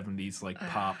kind of 70s like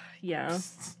pop. Yeah.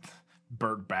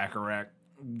 Burt Bacharach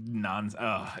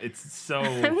it's so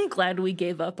I'm glad we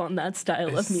gave up on that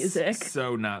style of music.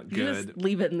 So not good. Just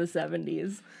leave it in the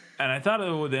 70s. And I thought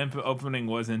the opening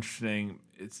was interesting.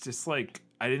 It's just like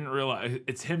I didn't realize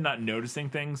it's him not noticing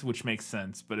things, which makes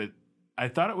sense, but I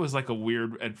thought it was like a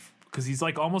weird because he's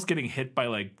like almost getting hit by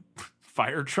like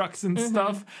fire trucks and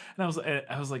stuff, and I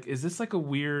was like, is this like a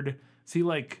weird? Is he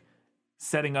like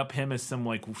setting up him as some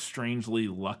like strangely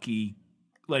lucky?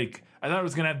 Like I thought it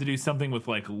was gonna have to do something with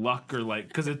like luck or like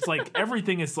because it's like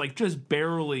everything is like just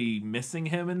barely missing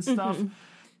him and stuff.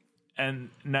 And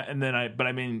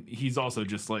I mean he's also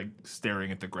just like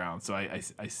staring at the ground, so I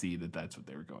see that's what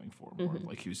they were going for more.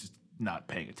 Like he was just not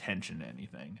paying attention to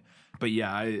anything. But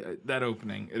yeah, that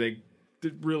opening it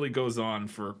really goes on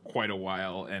for quite a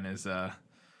while and is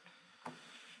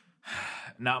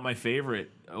not my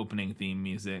favorite opening theme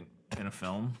music in a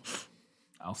film.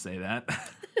 I'll say that.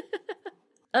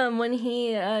 When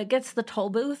he gets the toll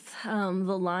booth,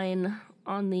 the line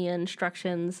on the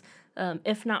instructions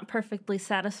if not perfectly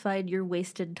satisfied, your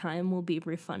wasted time will be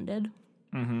refunded.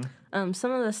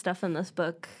 Some of the stuff in this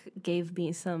book gave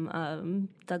me some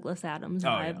Douglas Adams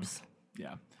vibes.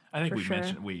 Yeah. I think For we sure.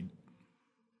 mentioned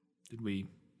did we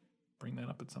bring that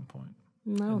up at some point?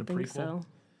 No, I in don't the think prequel? so.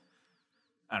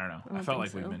 I don't know. I don't felt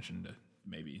like think we so. mentioned it,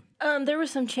 maybe. There were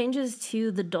some changes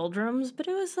to the doldrums, but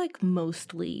it was like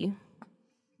mostly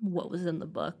what was in the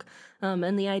book.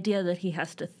 And the idea that he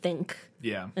has to think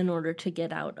Yeah. in order to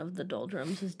get out of the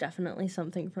doldrums is definitely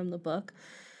something from the book.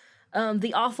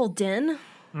 The Awful Din,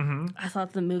 I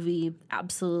thought the movie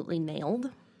absolutely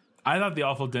nailed. I thought the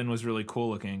Awful Din was really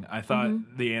cool looking. I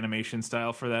thought the animation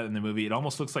style for that in the movie, it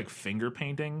almost looks like finger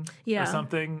painting Yeah. or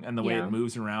something, and the way Yeah. it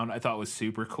moves around, I thought was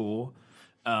super cool.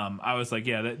 I was like,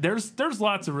 yeah, there's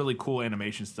lots of really cool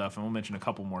animation stuff, and we'll mention a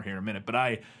couple more here in a minute. But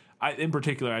I in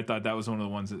particular, I thought that was one of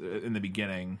the ones in the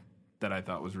beginning that I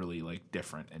thought was really like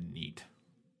different and neat,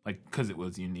 like because it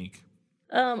was unique.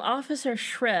 Officer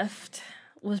Shrift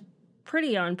was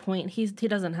pretty on point. He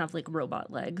doesn't have like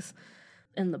robot legs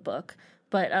in the book,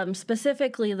 but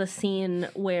specifically the scene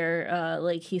where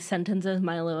like he sentences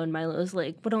Milo and Milo's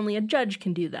like, but only a judge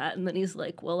can do that, and then he's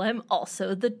like, well, I'm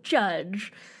also the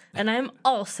judge, and I'm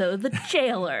also the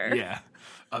jailer. Yeah,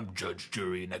 I'm judge,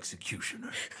 jury, and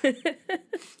executioner.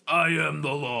 I am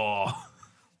the law.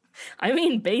 I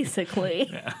mean, basically.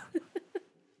 Yeah.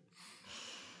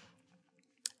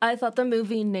 I thought the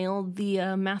movie nailed the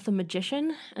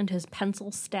mathemagician and his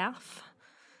pencil staff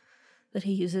that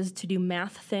he uses to do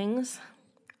math things.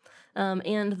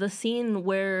 And the scene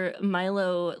where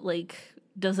Milo, like,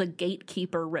 does a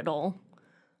gatekeeper riddle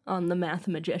on the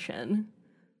mathemagician,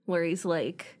 where he's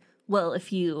like, well,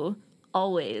 if you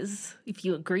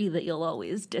agree that you'll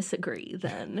always disagree,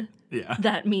 then Yeah.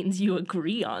 that means you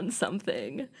agree on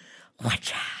something.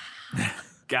 Watcha!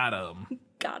 Got him.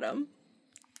 Got him.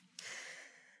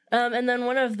 And then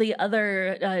one of the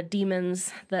other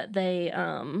demons that they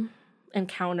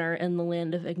encounter in the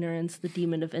Land of Ignorance, the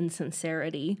demon of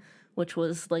insincerity, which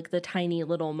was like the tiny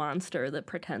little monster that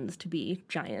pretends to be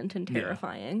giant and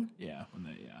terrifying. Yeah.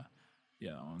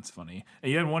 Yeah, that one's funny.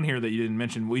 And you had one here that you didn't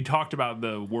mention. We talked about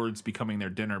the words becoming their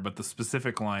dinner, but the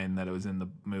specific line that it was in the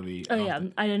movie. Oh, yeah.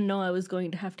 I didn't know I was going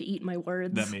to have to eat my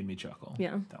words. That made me chuckle.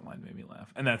 Yeah. That line made me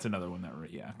laugh. And that's another one that,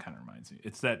 kind of reminds me.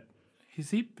 It's that, is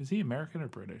he American or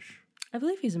British? I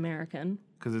believe he's American.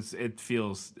 Because it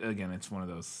feels, again, it's one of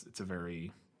those, it's a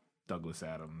very Douglas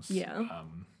Adams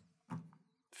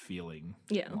feeling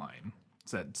line.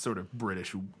 It's that sort of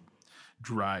British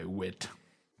dry wit.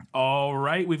 All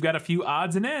right, we've got a few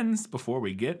odds and ends before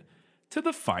we get to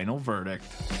the final verdict.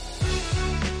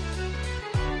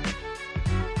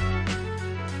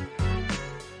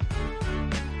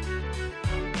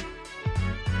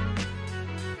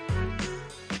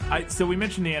 So we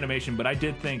mentioned the animation, but I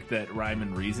did think that Rhyme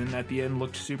and Reason at the end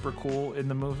looked super cool in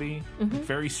the movie.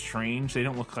 Very strange. They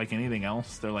don't look like anything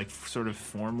else. They're like sort of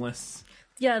formless.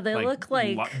 Yeah, they look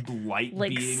like light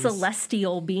like beings.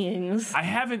 celestial beings. I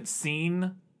haven't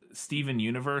seen Steven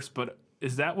Universe, but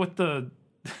is that what the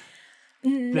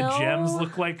gems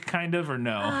look like, kind of, or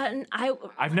no?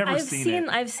 I've never seen it.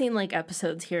 I've seen like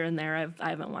episodes here and there. I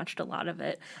haven't watched a lot of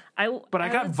it. But I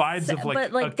got vibes of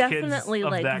like definitely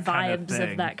of like that kind of vibes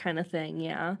thing. of that kind of thing.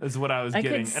 Yeah, is what I was I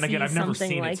getting. could And again, see I've never something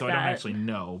seen like it, so I don't that actually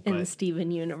know. in But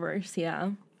Steven Universe,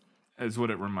 yeah, is what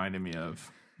it reminded me of,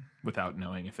 without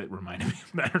knowing if it reminded me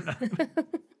of that or not.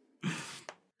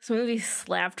 this movie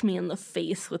slapped me in the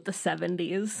face with the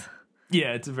 70s.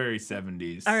 Yeah, it's a very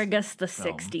 70s. Or I guess the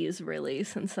film. 60s, really,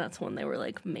 since that's when they were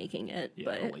like making it. Yeah,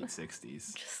 but late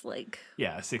 60s. just like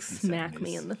 60s, smack 70s.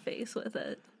 me in the face with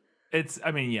it.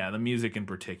 The music in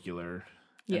particular.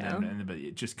 Yeah. But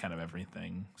it just kind of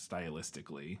everything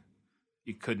stylistically.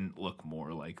 It couldn't look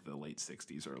more like the late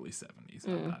 60s, early 70s.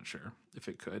 I'm not sure if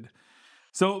it could.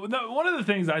 So one of the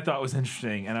things I thought was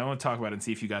interesting, and I want to talk about it and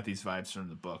see if you got these vibes from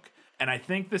the book. And I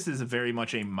think this is very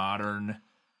much a modern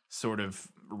sort of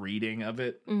reading of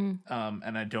it. And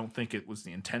I don't think it was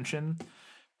the intention.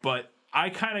 But I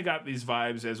kind of got these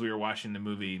vibes as we were watching the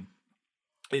movie.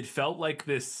 It felt like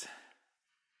this...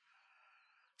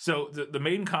 So the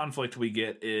main conflict we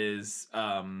get is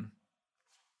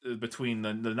between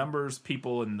the numbers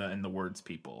people and the words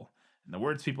people. And the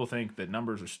words people think that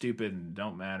numbers are stupid and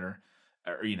don't matter,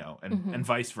 or, and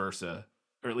vice versa,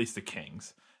 or at least the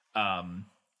kings. And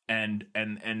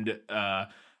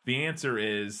the answer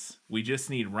is we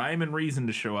just need Rhyme and Reason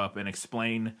to show up and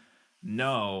explain.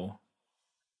 No,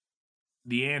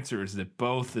 the answer is that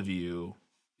both of you.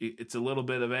 It's a little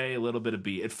bit of A, a little bit of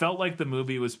B. It felt like the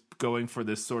movie was going for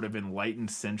this sort of enlightened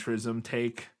centrism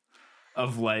take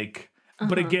of like,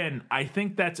 but again, I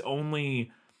think that's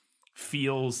only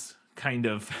feels kind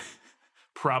of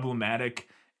problematic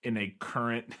in a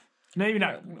current, maybe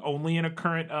not only in a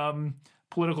current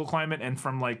political climate, and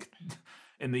from like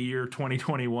in the year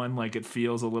 2021, like it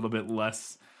feels a little bit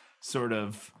less sort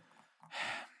of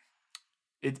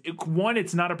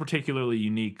it's not a particularly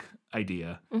unique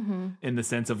idea in the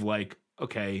sense of like,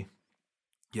 okay,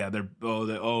 yeah, they're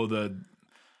the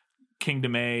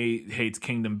Kingdom A hates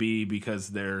Kingdom B because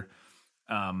they're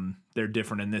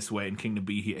different in this way, and Kingdom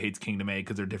B hates Kingdom A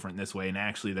because they're different in this way, and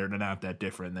actually they're not that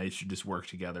different. They should just work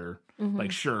together.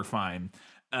 Like, sure, fine.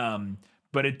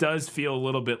 But it does feel a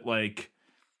little bit like,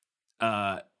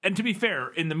 and to be fair,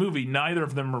 in the movie, neither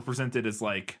of them are presented as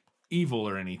like evil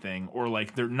or anything, or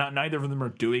like they're not. Neither of them are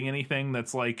doing anything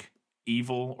that's like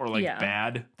evil or like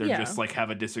bad. They're just like have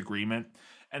a disagreement,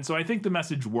 and so I think the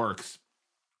message works.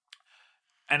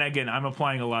 And again, I'm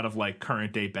applying a lot of like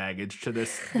current day baggage to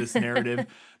this narrative.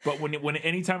 But when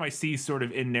anytime I see sort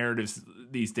of in narratives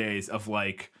these days of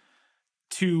like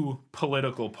two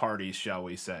political parties, shall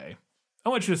we say,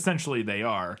 which essentially they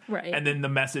are, right? And then the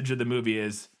message of the movie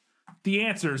is the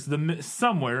answer's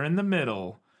somewhere in the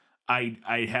middle.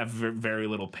 I have very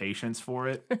little patience for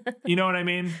it. You know what I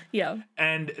mean? Yeah.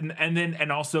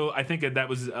 And also I think that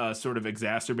was sort of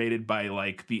exacerbated by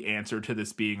like the answer to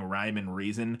this being rhyme and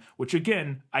reason, which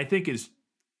again I think is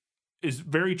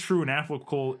very true and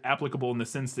applicable in the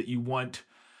sense that you want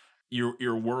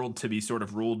your world to be sort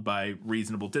of ruled by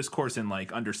reasonable discourse and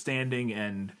like understanding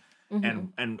and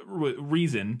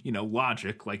reason, you know,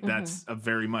 logic. Like that's a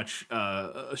very much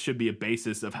should be a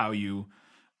basis of how you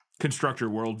construct your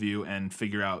worldview and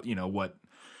figure out, you know, what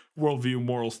worldview,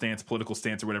 moral stance, political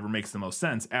stance, or whatever makes the most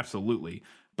sense. Absolutely.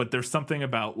 But there's something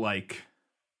about like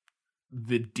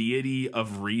the deity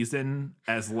of reason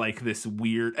as like this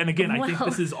weird, and again, I think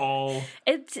this is all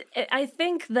I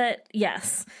think that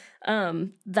yes,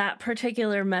 that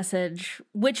particular message,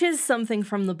 which is something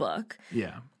from the book,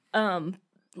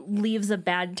 leaves a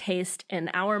bad taste in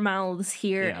our mouths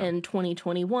here in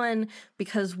 2021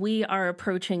 because we are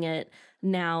approaching it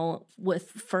now with,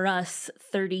 for us,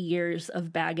 30 years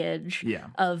of baggage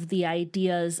of the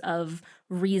ideas of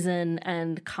reason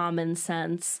and common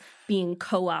sense being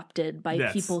co-opted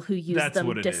by people who use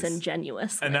them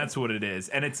disingenuously. And that's what it is.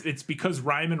 And it's because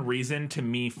rhyme and reason to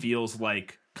me feels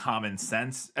like common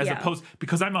sense as opposed,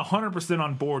 because I'm 100%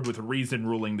 on board with reason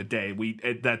ruling the day.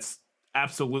 That's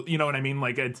absolutely, you know what I mean?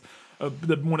 Like it's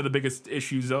one of the biggest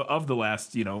issues of the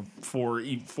last, you know,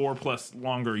 four plus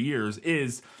longer years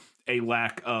is a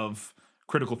lack of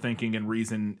critical thinking and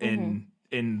reason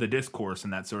in the discourse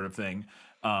and that sort of thing,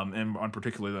 and on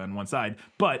particularly on one side.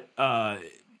 But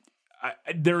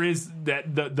there is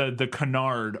that the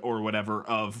canard or whatever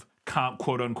of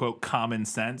quote unquote common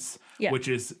sense, which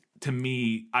is, to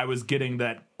me, I was getting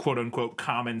that quote unquote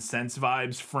common sense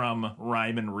vibes from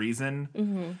rhyme and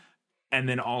reason, and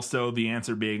then also the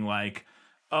answer being like,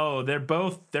 oh, they're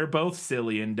both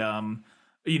silly and dumb,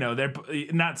 you know, they're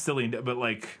not silly and dumb, but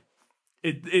like.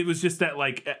 It was just that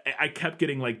like I kept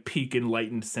getting like peak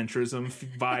enlightened centrism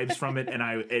vibes from it, and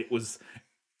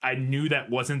I knew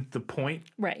that wasn't the point,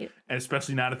 right? And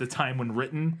especially not at the time when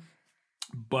written,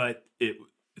 but it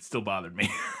still bothered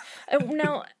me.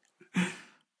 Now,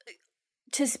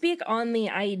 to speak on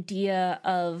the idea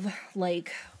of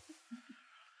like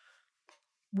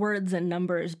words and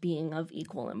numbers being of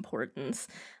equal importance,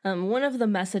 one of the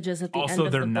messages at the end of the book.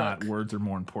 Also, they're not. Words are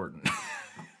more important.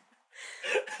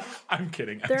 I'm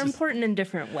kidding. They're important in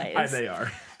different ways. They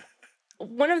are.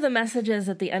 One of the messages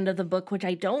at the end of the book, which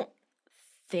I don't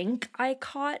think I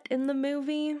caught in the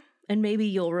movie, and maybe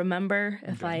you'll remember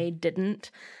if I didn't,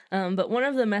 but one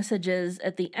of the messages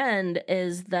at the end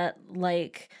is that,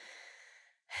 like,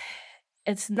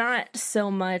 it's not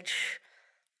so much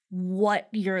what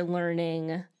you're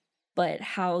learning, but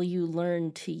how you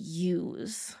learn to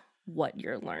use what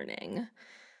you're learning.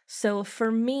 So for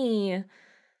me,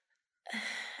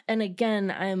 and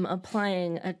again, I'm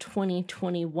applying a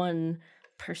 2021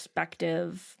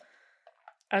 perspective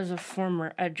as a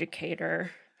former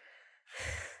educator.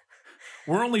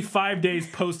 We're only 5 days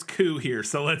post-coup here,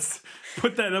 so let's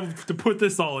put that up to put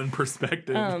this all in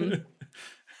perspective.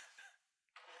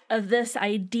 Of this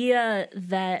idea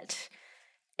that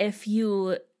if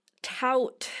you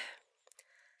tout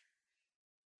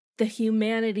the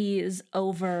humanities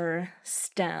over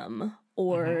STEM,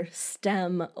 or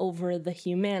STEM over the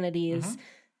humanities,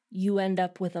 you end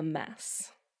up with a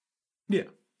mess. Yeah.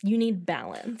 You need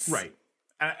balance. Right.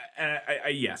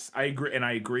 Yes, I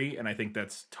agree. And I think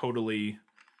that's totally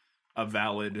a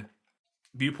valid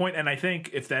viewpoint. And I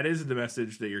think if that is the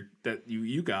message that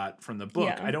you got from the book,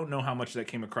 Yeah. I don't know how much that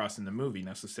came across in the movie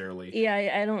necessarily.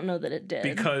 Yeah, I don't know that it did.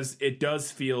 Because it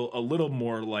does feel a little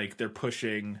more like they're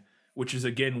pushing, which is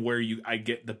again where I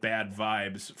get the bad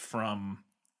vibes from.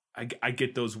 I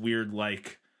get those weird,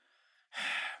 like,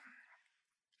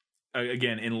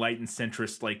 again, enlightened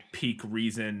centrist, like peak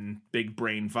reason, big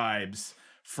brain vibes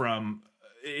from.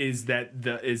 Is that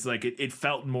it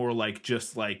felt more like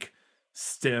just like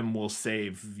STEM will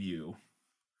save you.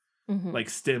 Mm-hmm. Like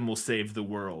STEM will save the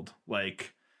world.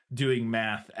 Like doing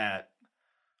math at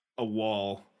a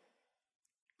wall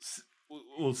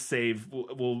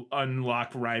will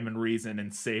unlock rhyme and reason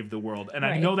and save the world. And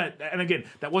I know that, and again,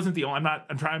 that wasn't the only,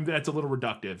 that's a little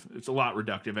reductive. It's a lot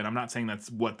reductive. And I'm not saying that's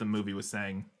what the movie was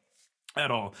saying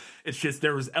at all. It's just,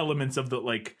 there was elements of the,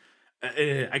 like,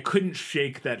 I couldn't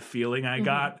shake that feeling I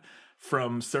got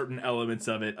from certain elements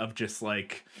of it, of just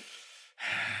like,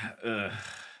 I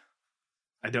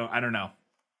don't know.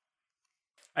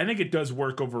 I think it does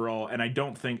work overall, and I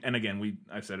don't think, and again, we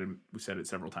said it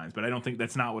several times, but I don't think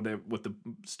that's not what the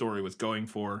story was going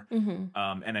for.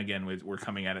 And again, we're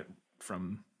coming at it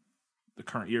from the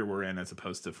current year we're in, as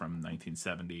opposed to from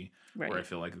 1970, where I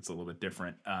feel like it's a little bit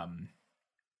different.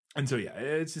 And so, yeah,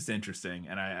 it's just interesting.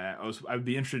 And I would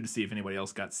be interested to see if anybody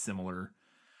else got similar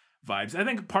vibes. I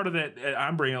think part of that,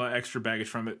 I'm bringing a lot of extra baggage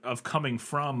from it, of coming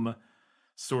from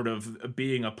sort of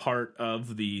being a part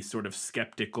of the sort of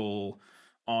skeptical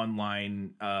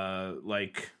online,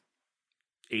 like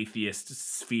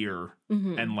atheist sphere,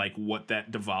 and like what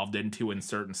that devolved into in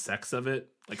certain sects of it.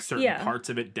 Like certain parts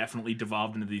of it definitely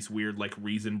devolved into these weird, like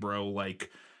reason bro,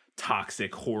 like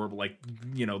toxic, horrible, like,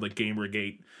 you know, the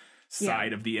Gamergate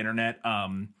side of the internet.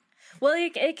 Well,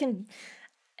 it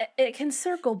can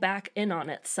circle back in on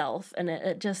itself, and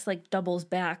it just like doubles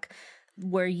back,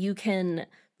 where you can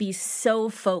be so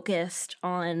focused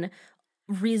on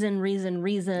reason,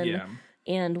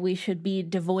 and we should be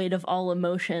devoid of all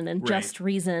emotion and just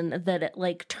reason, that it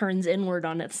like turns inward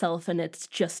on itself and it's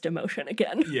just emotion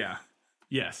again. Yeah.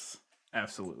 Yes,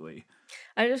 absolutely.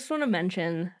 I just want to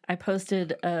mention, I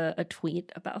posted a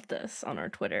tweet about this on our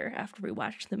Twitter after we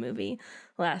watched the movie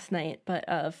last night,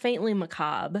 but Faintly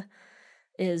Macabre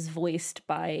is voiced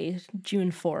by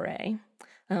June Foray,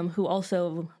 who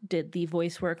also did the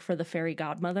voice work for the fairy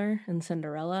godmother in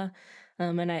Cinderella.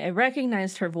 And I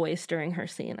recognized her voice during her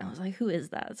scene. I was like, who is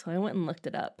that? So I went and looked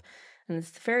it up. And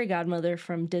it's the fairy godmother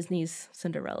from Disney's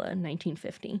Cinderella in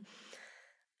 1950.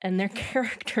 And their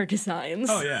character designs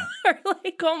are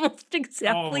like almost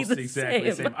exactly the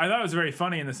same. I thought it was very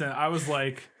funny in the sense, I was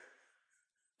like,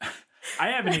 I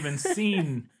haven't even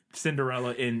seen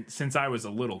Cinderella since I was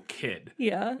a little kid.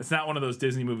 Yeah. It's not one of those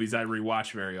Disney movies I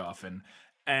rewatch very often.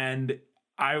 And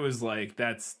I was like,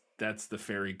 that's the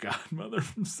fairy godmother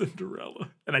from Cinderella.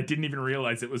 And I didn't even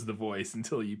realize it was the voice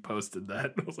until you posted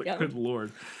that. I was like, good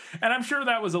Lord. And I'm sure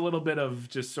that was a little bit of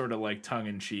just sort of like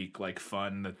tongue-in-cheek, like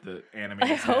fun that the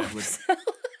animators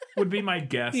would be my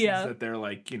guess, is that they're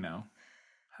like, you know,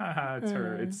 haha, it's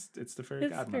her. It's the fairy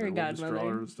godmother. Fairy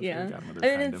godmother. It's the fairy godmother.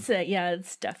 I mean,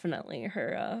 it's definitely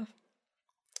her,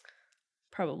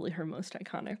 probably her most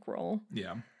iconic role.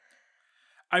 Yeah.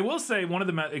 I will say one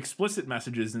of the explicit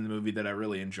messages in the movie that I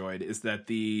really enjoyed is that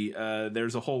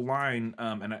there's a whole line,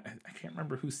 and I can't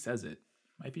remember who says it.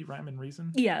 Might be Rhyme and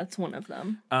Reason? Yeah, it's one of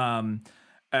them.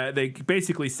 They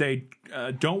basically say,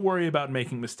 don't worry about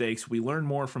making mistakes. We learn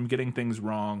more from getting things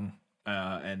wrong.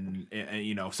 And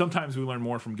you know, sometimes we learn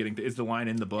more from getting... Is the line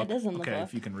in the book? It is in the book. Okay,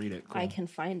 if you can read it. Cool. I can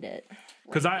find it.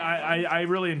 Because I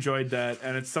really enjoyed that,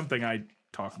 and it's something I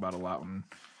talk about a lot when...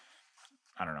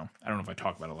 I don't know if I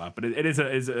talk about it a lot, but it is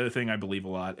a thing I believe a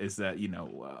lot, is that, you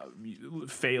know,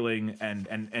 failing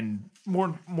and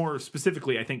more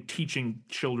specifically, I think teaching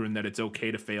children that it's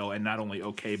okay to fail, and not only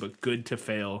okay, but good to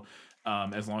fail,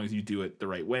 as long as you do it the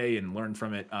right way and learn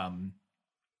from it.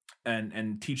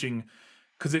 And teaching,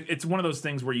 because it's one of those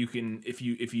things where you can, if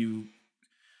you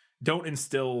don't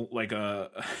instill like a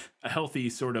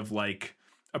healthy sort of like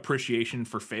appreciation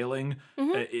for failing,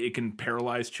 it can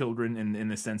paralyze children in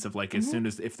the sense of like, as soon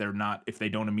as if they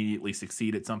don't immediately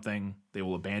succeed at something, they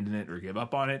will abandon it or give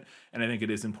up on it. And I think it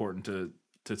is important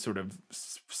to sort of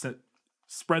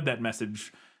spread that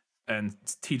message and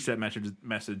teach that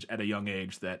message at a young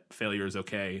age, that failure is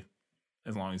okay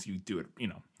as long as you do it, you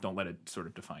know, don't let it sort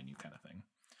of define you, kind of thing.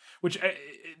 Which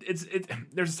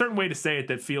there's a certain way to say it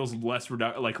that feels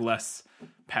less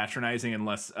patronizing and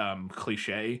less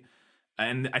cliche.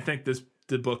 And I think this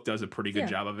the book does a pretty good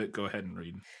job of it. Go ahead and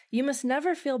read. You must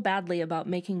never feel badly about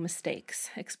making mistakes,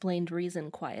 explained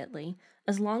Reason quietly,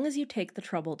 as long as you take the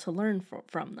trouble to learn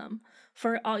from them.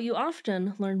 For you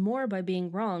often learn more by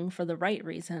being wrong for the right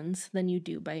reasons than you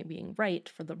do by being right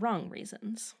for the wrong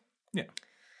reasons. Yeah.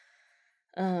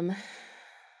 I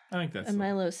think that's... And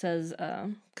Milo says,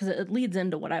 because it leads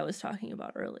into what I was talking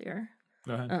about earlier.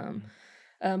 Go ahead.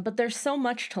 But there's so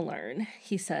much to learn,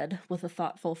 he said with a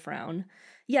thoughtful frown.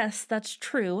 Yes, that's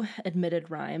true,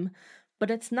 admitted Rhyme, but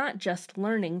it's not just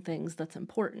learning things that's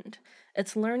important.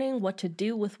 It's learning what to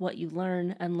do with what you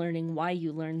learn and learning why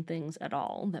you learn things at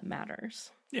all that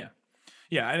matters. Yeah.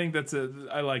 Yeah, I think that's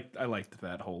I liked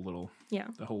that whole little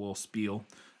the whole little spiel.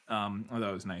 I thought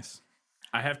it was nice.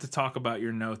 I have to talk about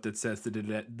your note that says that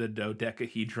the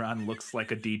dodecahedron looks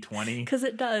like a D20. Because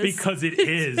it does. Because it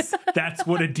is. That's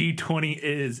what a D20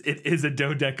 is. It is a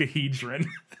dodecahedron.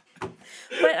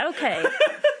 But okay.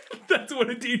 That's what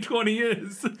a D20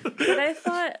 is. But I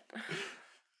thought...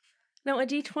 No, a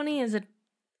D20 is a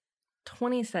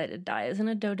 20-sided die. Isn't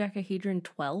a dodecahedron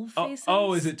 12 faces?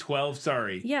 Oh, is it 12?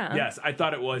 Sorry. Yeah. Yes, I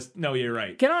thought it was. No, you're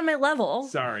right. Get on my level.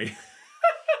 Sorry.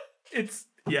 It's...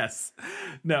 Yes.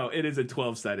 No, it is a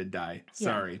 12-sided die.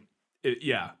 Sorry.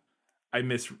 I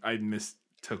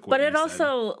mistook what But it you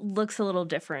also looks a little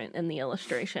different in the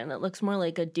illustration. It looks more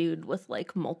like a dude with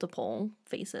like multiple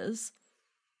faces.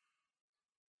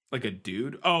 Like a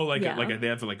dude? Oh, they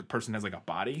have like a person has like a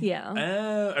body? Yeah.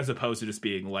 As opposed to just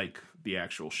being like the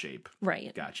actual shape.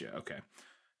 Right. Gotcha. Okay.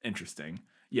 Interesting.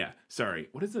 Yeah. Sorry.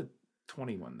 What is a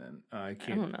 21 then? I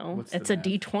don't know. It's a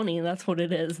D20. That's what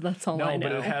it is. That's all I know. No,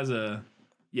 but it has a...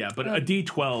 Yeah, but a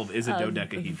D12 is a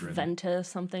dodecahedron. Venta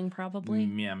something, probably.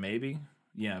 Yeah, maybe.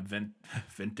 Yeah,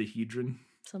 ventahedron.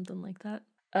 Something like that.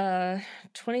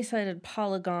 20-sided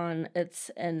polygon,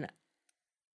 it's an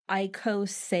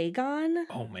icosagon.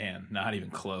 Oh, man, not even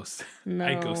close. No.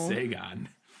 Icosagon.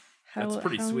 That's a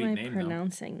pretty sweet name, though. How am I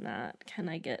pronouncing that? Can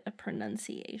I get a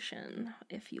pronunciation,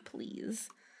 if you please?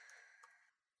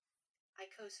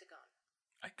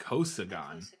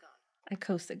 Icosagon.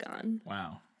 Icosagon.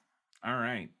 Wow. All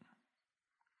right.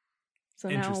 So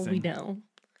now we know.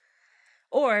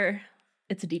 Or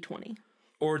it's a D20.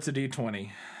 Or it's a D20.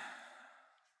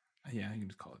 Yeah, you can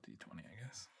just call it D20, I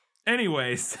guess.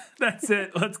 Anyways, that's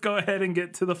it. Let's go ahead and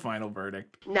get to the final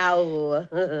verdict. Now,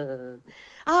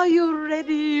 are you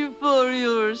ready for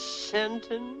your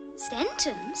sentence?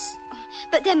 Sentence?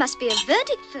 But there must be a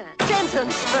verdict first.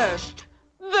 Sentence first,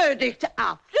 verdict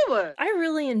afterward. I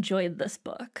really enjoyed this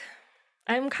book.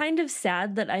 I'm kind of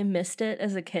sad that I missed it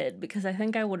as a kid because I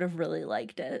think I would have really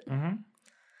liked it. Mm-hmm.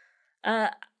 I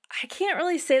can't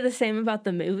really say the same about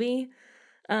the movie.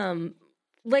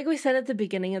 Like we said at the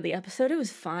beginning of the episode, it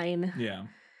was fine. Yeah.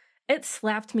 It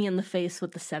slapped me in the face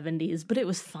with the 70s, but it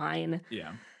was fine.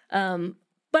 Yeah.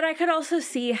 But I could also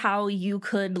see how you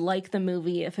could like the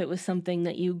movie if it was something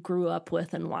that you grew up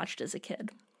with and watched as a kid.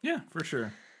 Yeah, for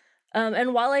sure.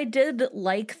 And while I did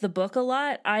like the book a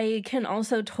lot, I can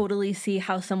also totally see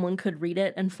how someone could read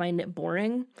it and find it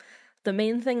boring. The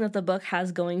main thing that the book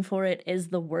has going for it is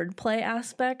the wordplay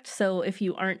aspect. So if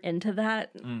you aren't into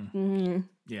that,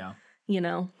 yeah, you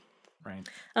know. Right.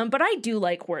 But I do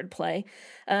like wordplay.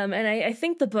 And I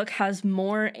think the book has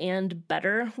more and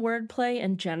better wordplay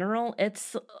in general.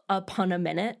 It's a pun a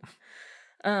minute.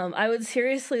 I would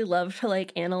seriously love to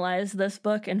like analyze this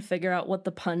book and figure out what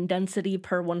the pun density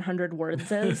per 100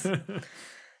 words is.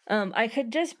 I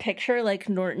could just picture like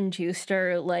Norton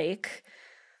Juster, like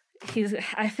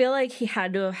I feel like he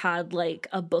had to have had like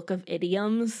a book of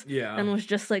idioms and was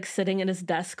just like sitting at his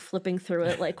desk flipping through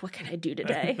it like, what can I do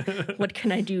today? What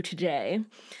can I do today?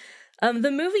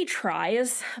 The movie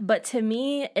tries, but to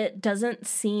me, it doesn't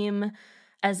seem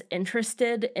as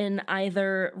interested in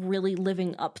either really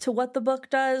living up to what the book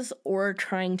does or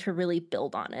trying to really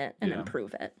build on it and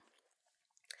improve it.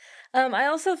 I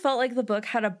also felt like the book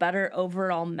had a better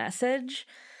overall message.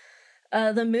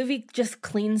 The movie just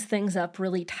cleans things up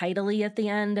really tidily at the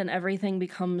end and everything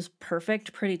becomes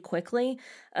perfect pretty quickly.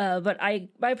 But I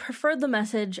preferred the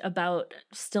message about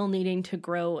still needing to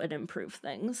grow and improve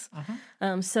things.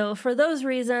 So for those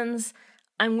reasons,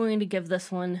 I'm going to give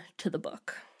this one to the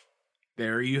book.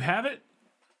 There you have it.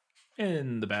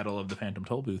 In the battle of the Phantom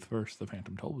Tollbooth versus the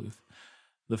Phantom Tollbooth,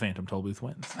 the Phantom Tollbooth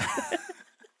wins.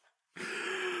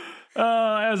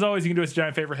 As always, you can do us a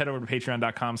giant favor. Head over to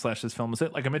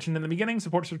patreon.com/thisfilmisit. Like I mentioned in the beginning,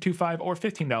 support us for $2, $5, or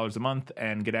 $15 a month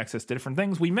and get access to different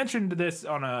things. We mentioned this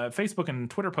on a Facebook and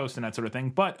Twitter post and that sort of thing,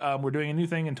 but we're doing a new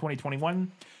thing in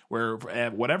 2021 where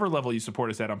at whatever level you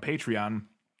support us at on Patreon,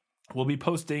 we'll be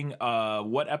posting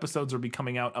what episodes will be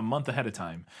coming out a month ahead of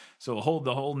time. So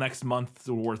the whole next month's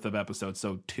worth of episodes.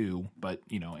 So 2, but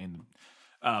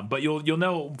but you'll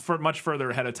know for much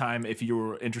further ahead of time if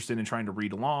you're interested in trying to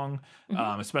read along,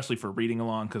 especially for reading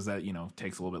along, because that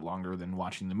takes a little bit longer than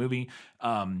watching the movie.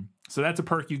 So that's a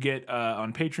perk you get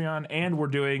on Patreon, and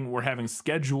we're having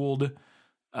scheduled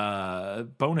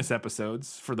bonus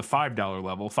episodes for the $5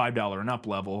 level, $5 and up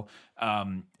level.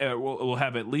 We'll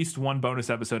have at least one bonus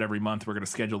episode every month. We're going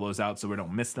to schedule those out so we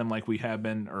don't miss them like we have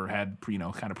been or had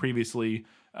kind of previously.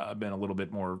 Been a little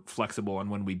bit more flexible on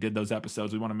when we did those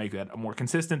episodes. We want to make that a more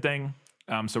consistent thing.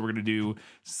 So we're going to do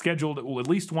scheduled at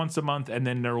least once a month, and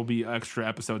then there will be extra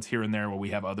episodes here and there where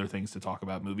we have other things to talk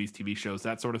about, movies, TV shows,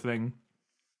 that sort of thing.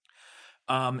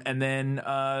 And then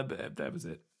that was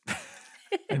it.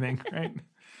 I think, right?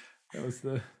 That was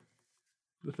the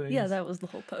thing. Yeah, that was the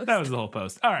whole post. That was the whole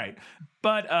post. All right.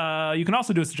 But you can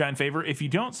also do us a giant favor. If you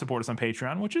don't support us on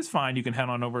Patreon, which is fine, you can head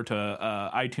on over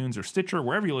to iTunes or Stitcher,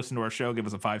 wherever you listen to our show. Give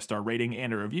us a 5-star rating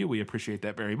and a review. We appreciate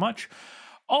that very much.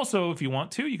 Also, if you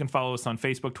want to, you can follow us on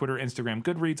Facebook, Twitter, Instagram,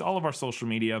 Goodreads, all of our social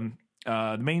media.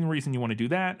 The main reason you want to do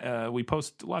that, we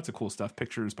post lots of cool stuff,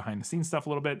 pictures, behind the scenes stuff a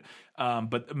little bit.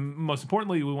 But most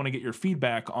importantly, we want to get your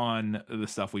feedback on the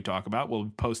stuff we talk about. We'll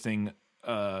be posting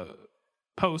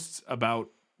posts about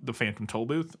the Phantom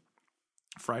Tollbooth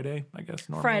Friday, I guess.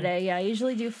 Normally. Friday, yeah. I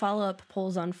usually do follow-up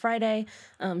polls on Friday.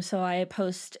 So I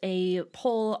post a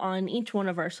poll on each one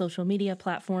of our social media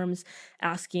platforms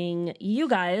asking you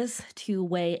guys to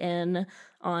weigh in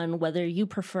on whether you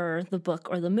prefer the book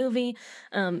or the movie.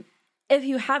 If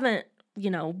you haven't,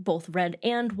 both read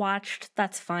and watched,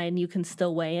 that's fine. You can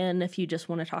still weigh in if you just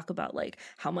want to talk about like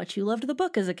how much you loved the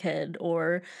book as a kid,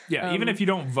 or even if you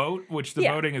don't vote, which the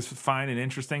voting is fine and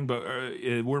interesting, but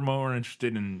we're more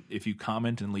interested in if you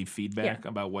comment and leave feedback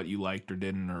about what you liked or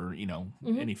didn't, or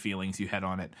any feelings you had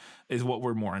on it is what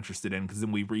we're more interested in, because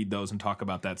then we read those and talk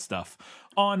about that stuff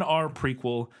on our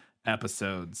prequel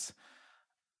episodes.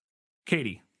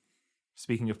 Katie,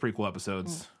 speaking of prequel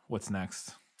episodes, what's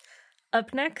next?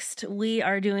 Up next, we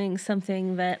are doing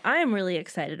something that I'm really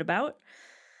excited about.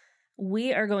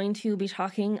 We are going to be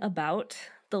talking about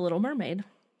The Little Mermaid.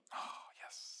 Oh,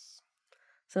 yes.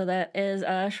 So that is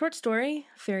a short story,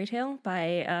 fairy tale,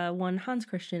 by one Hans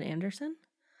Christian Andersen,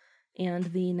 and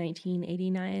the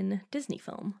 1989 Disney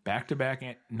film. Back-to-back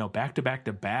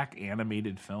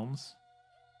animated films?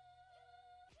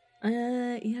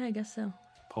 Yeah, I guess so.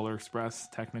 Polar Express,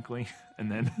 technically,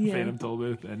 and then Phantom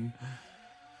Tollbooth, and...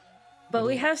 But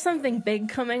we have something big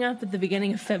coming up at the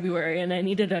beginning of February, and I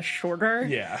needed a shorter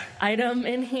item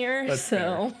in here. That's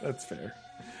fair. That's fair.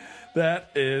 That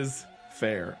is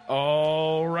fair.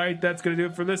 All right, that's going to do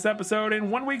it for this episode. In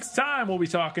 1 week's time, we'll be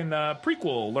talking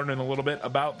prequel, learning a little bit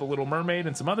about The Little Mermaid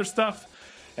and some other stuff.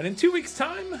 And in 2 weeks'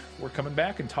 time, we're coming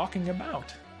back and talking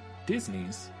about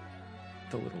Disney's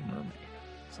The Little Mermaid.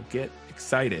 So get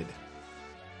excited,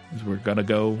 because we're going to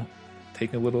go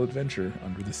take a little adventure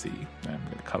under the sea. I'm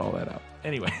going to cut all that out.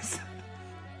 Anyways,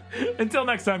 until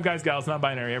next time, guys, gals,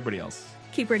 non-binary, everybody else.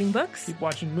 Keep reading books. Keep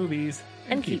watching movies.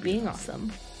 And keep being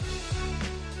awesome.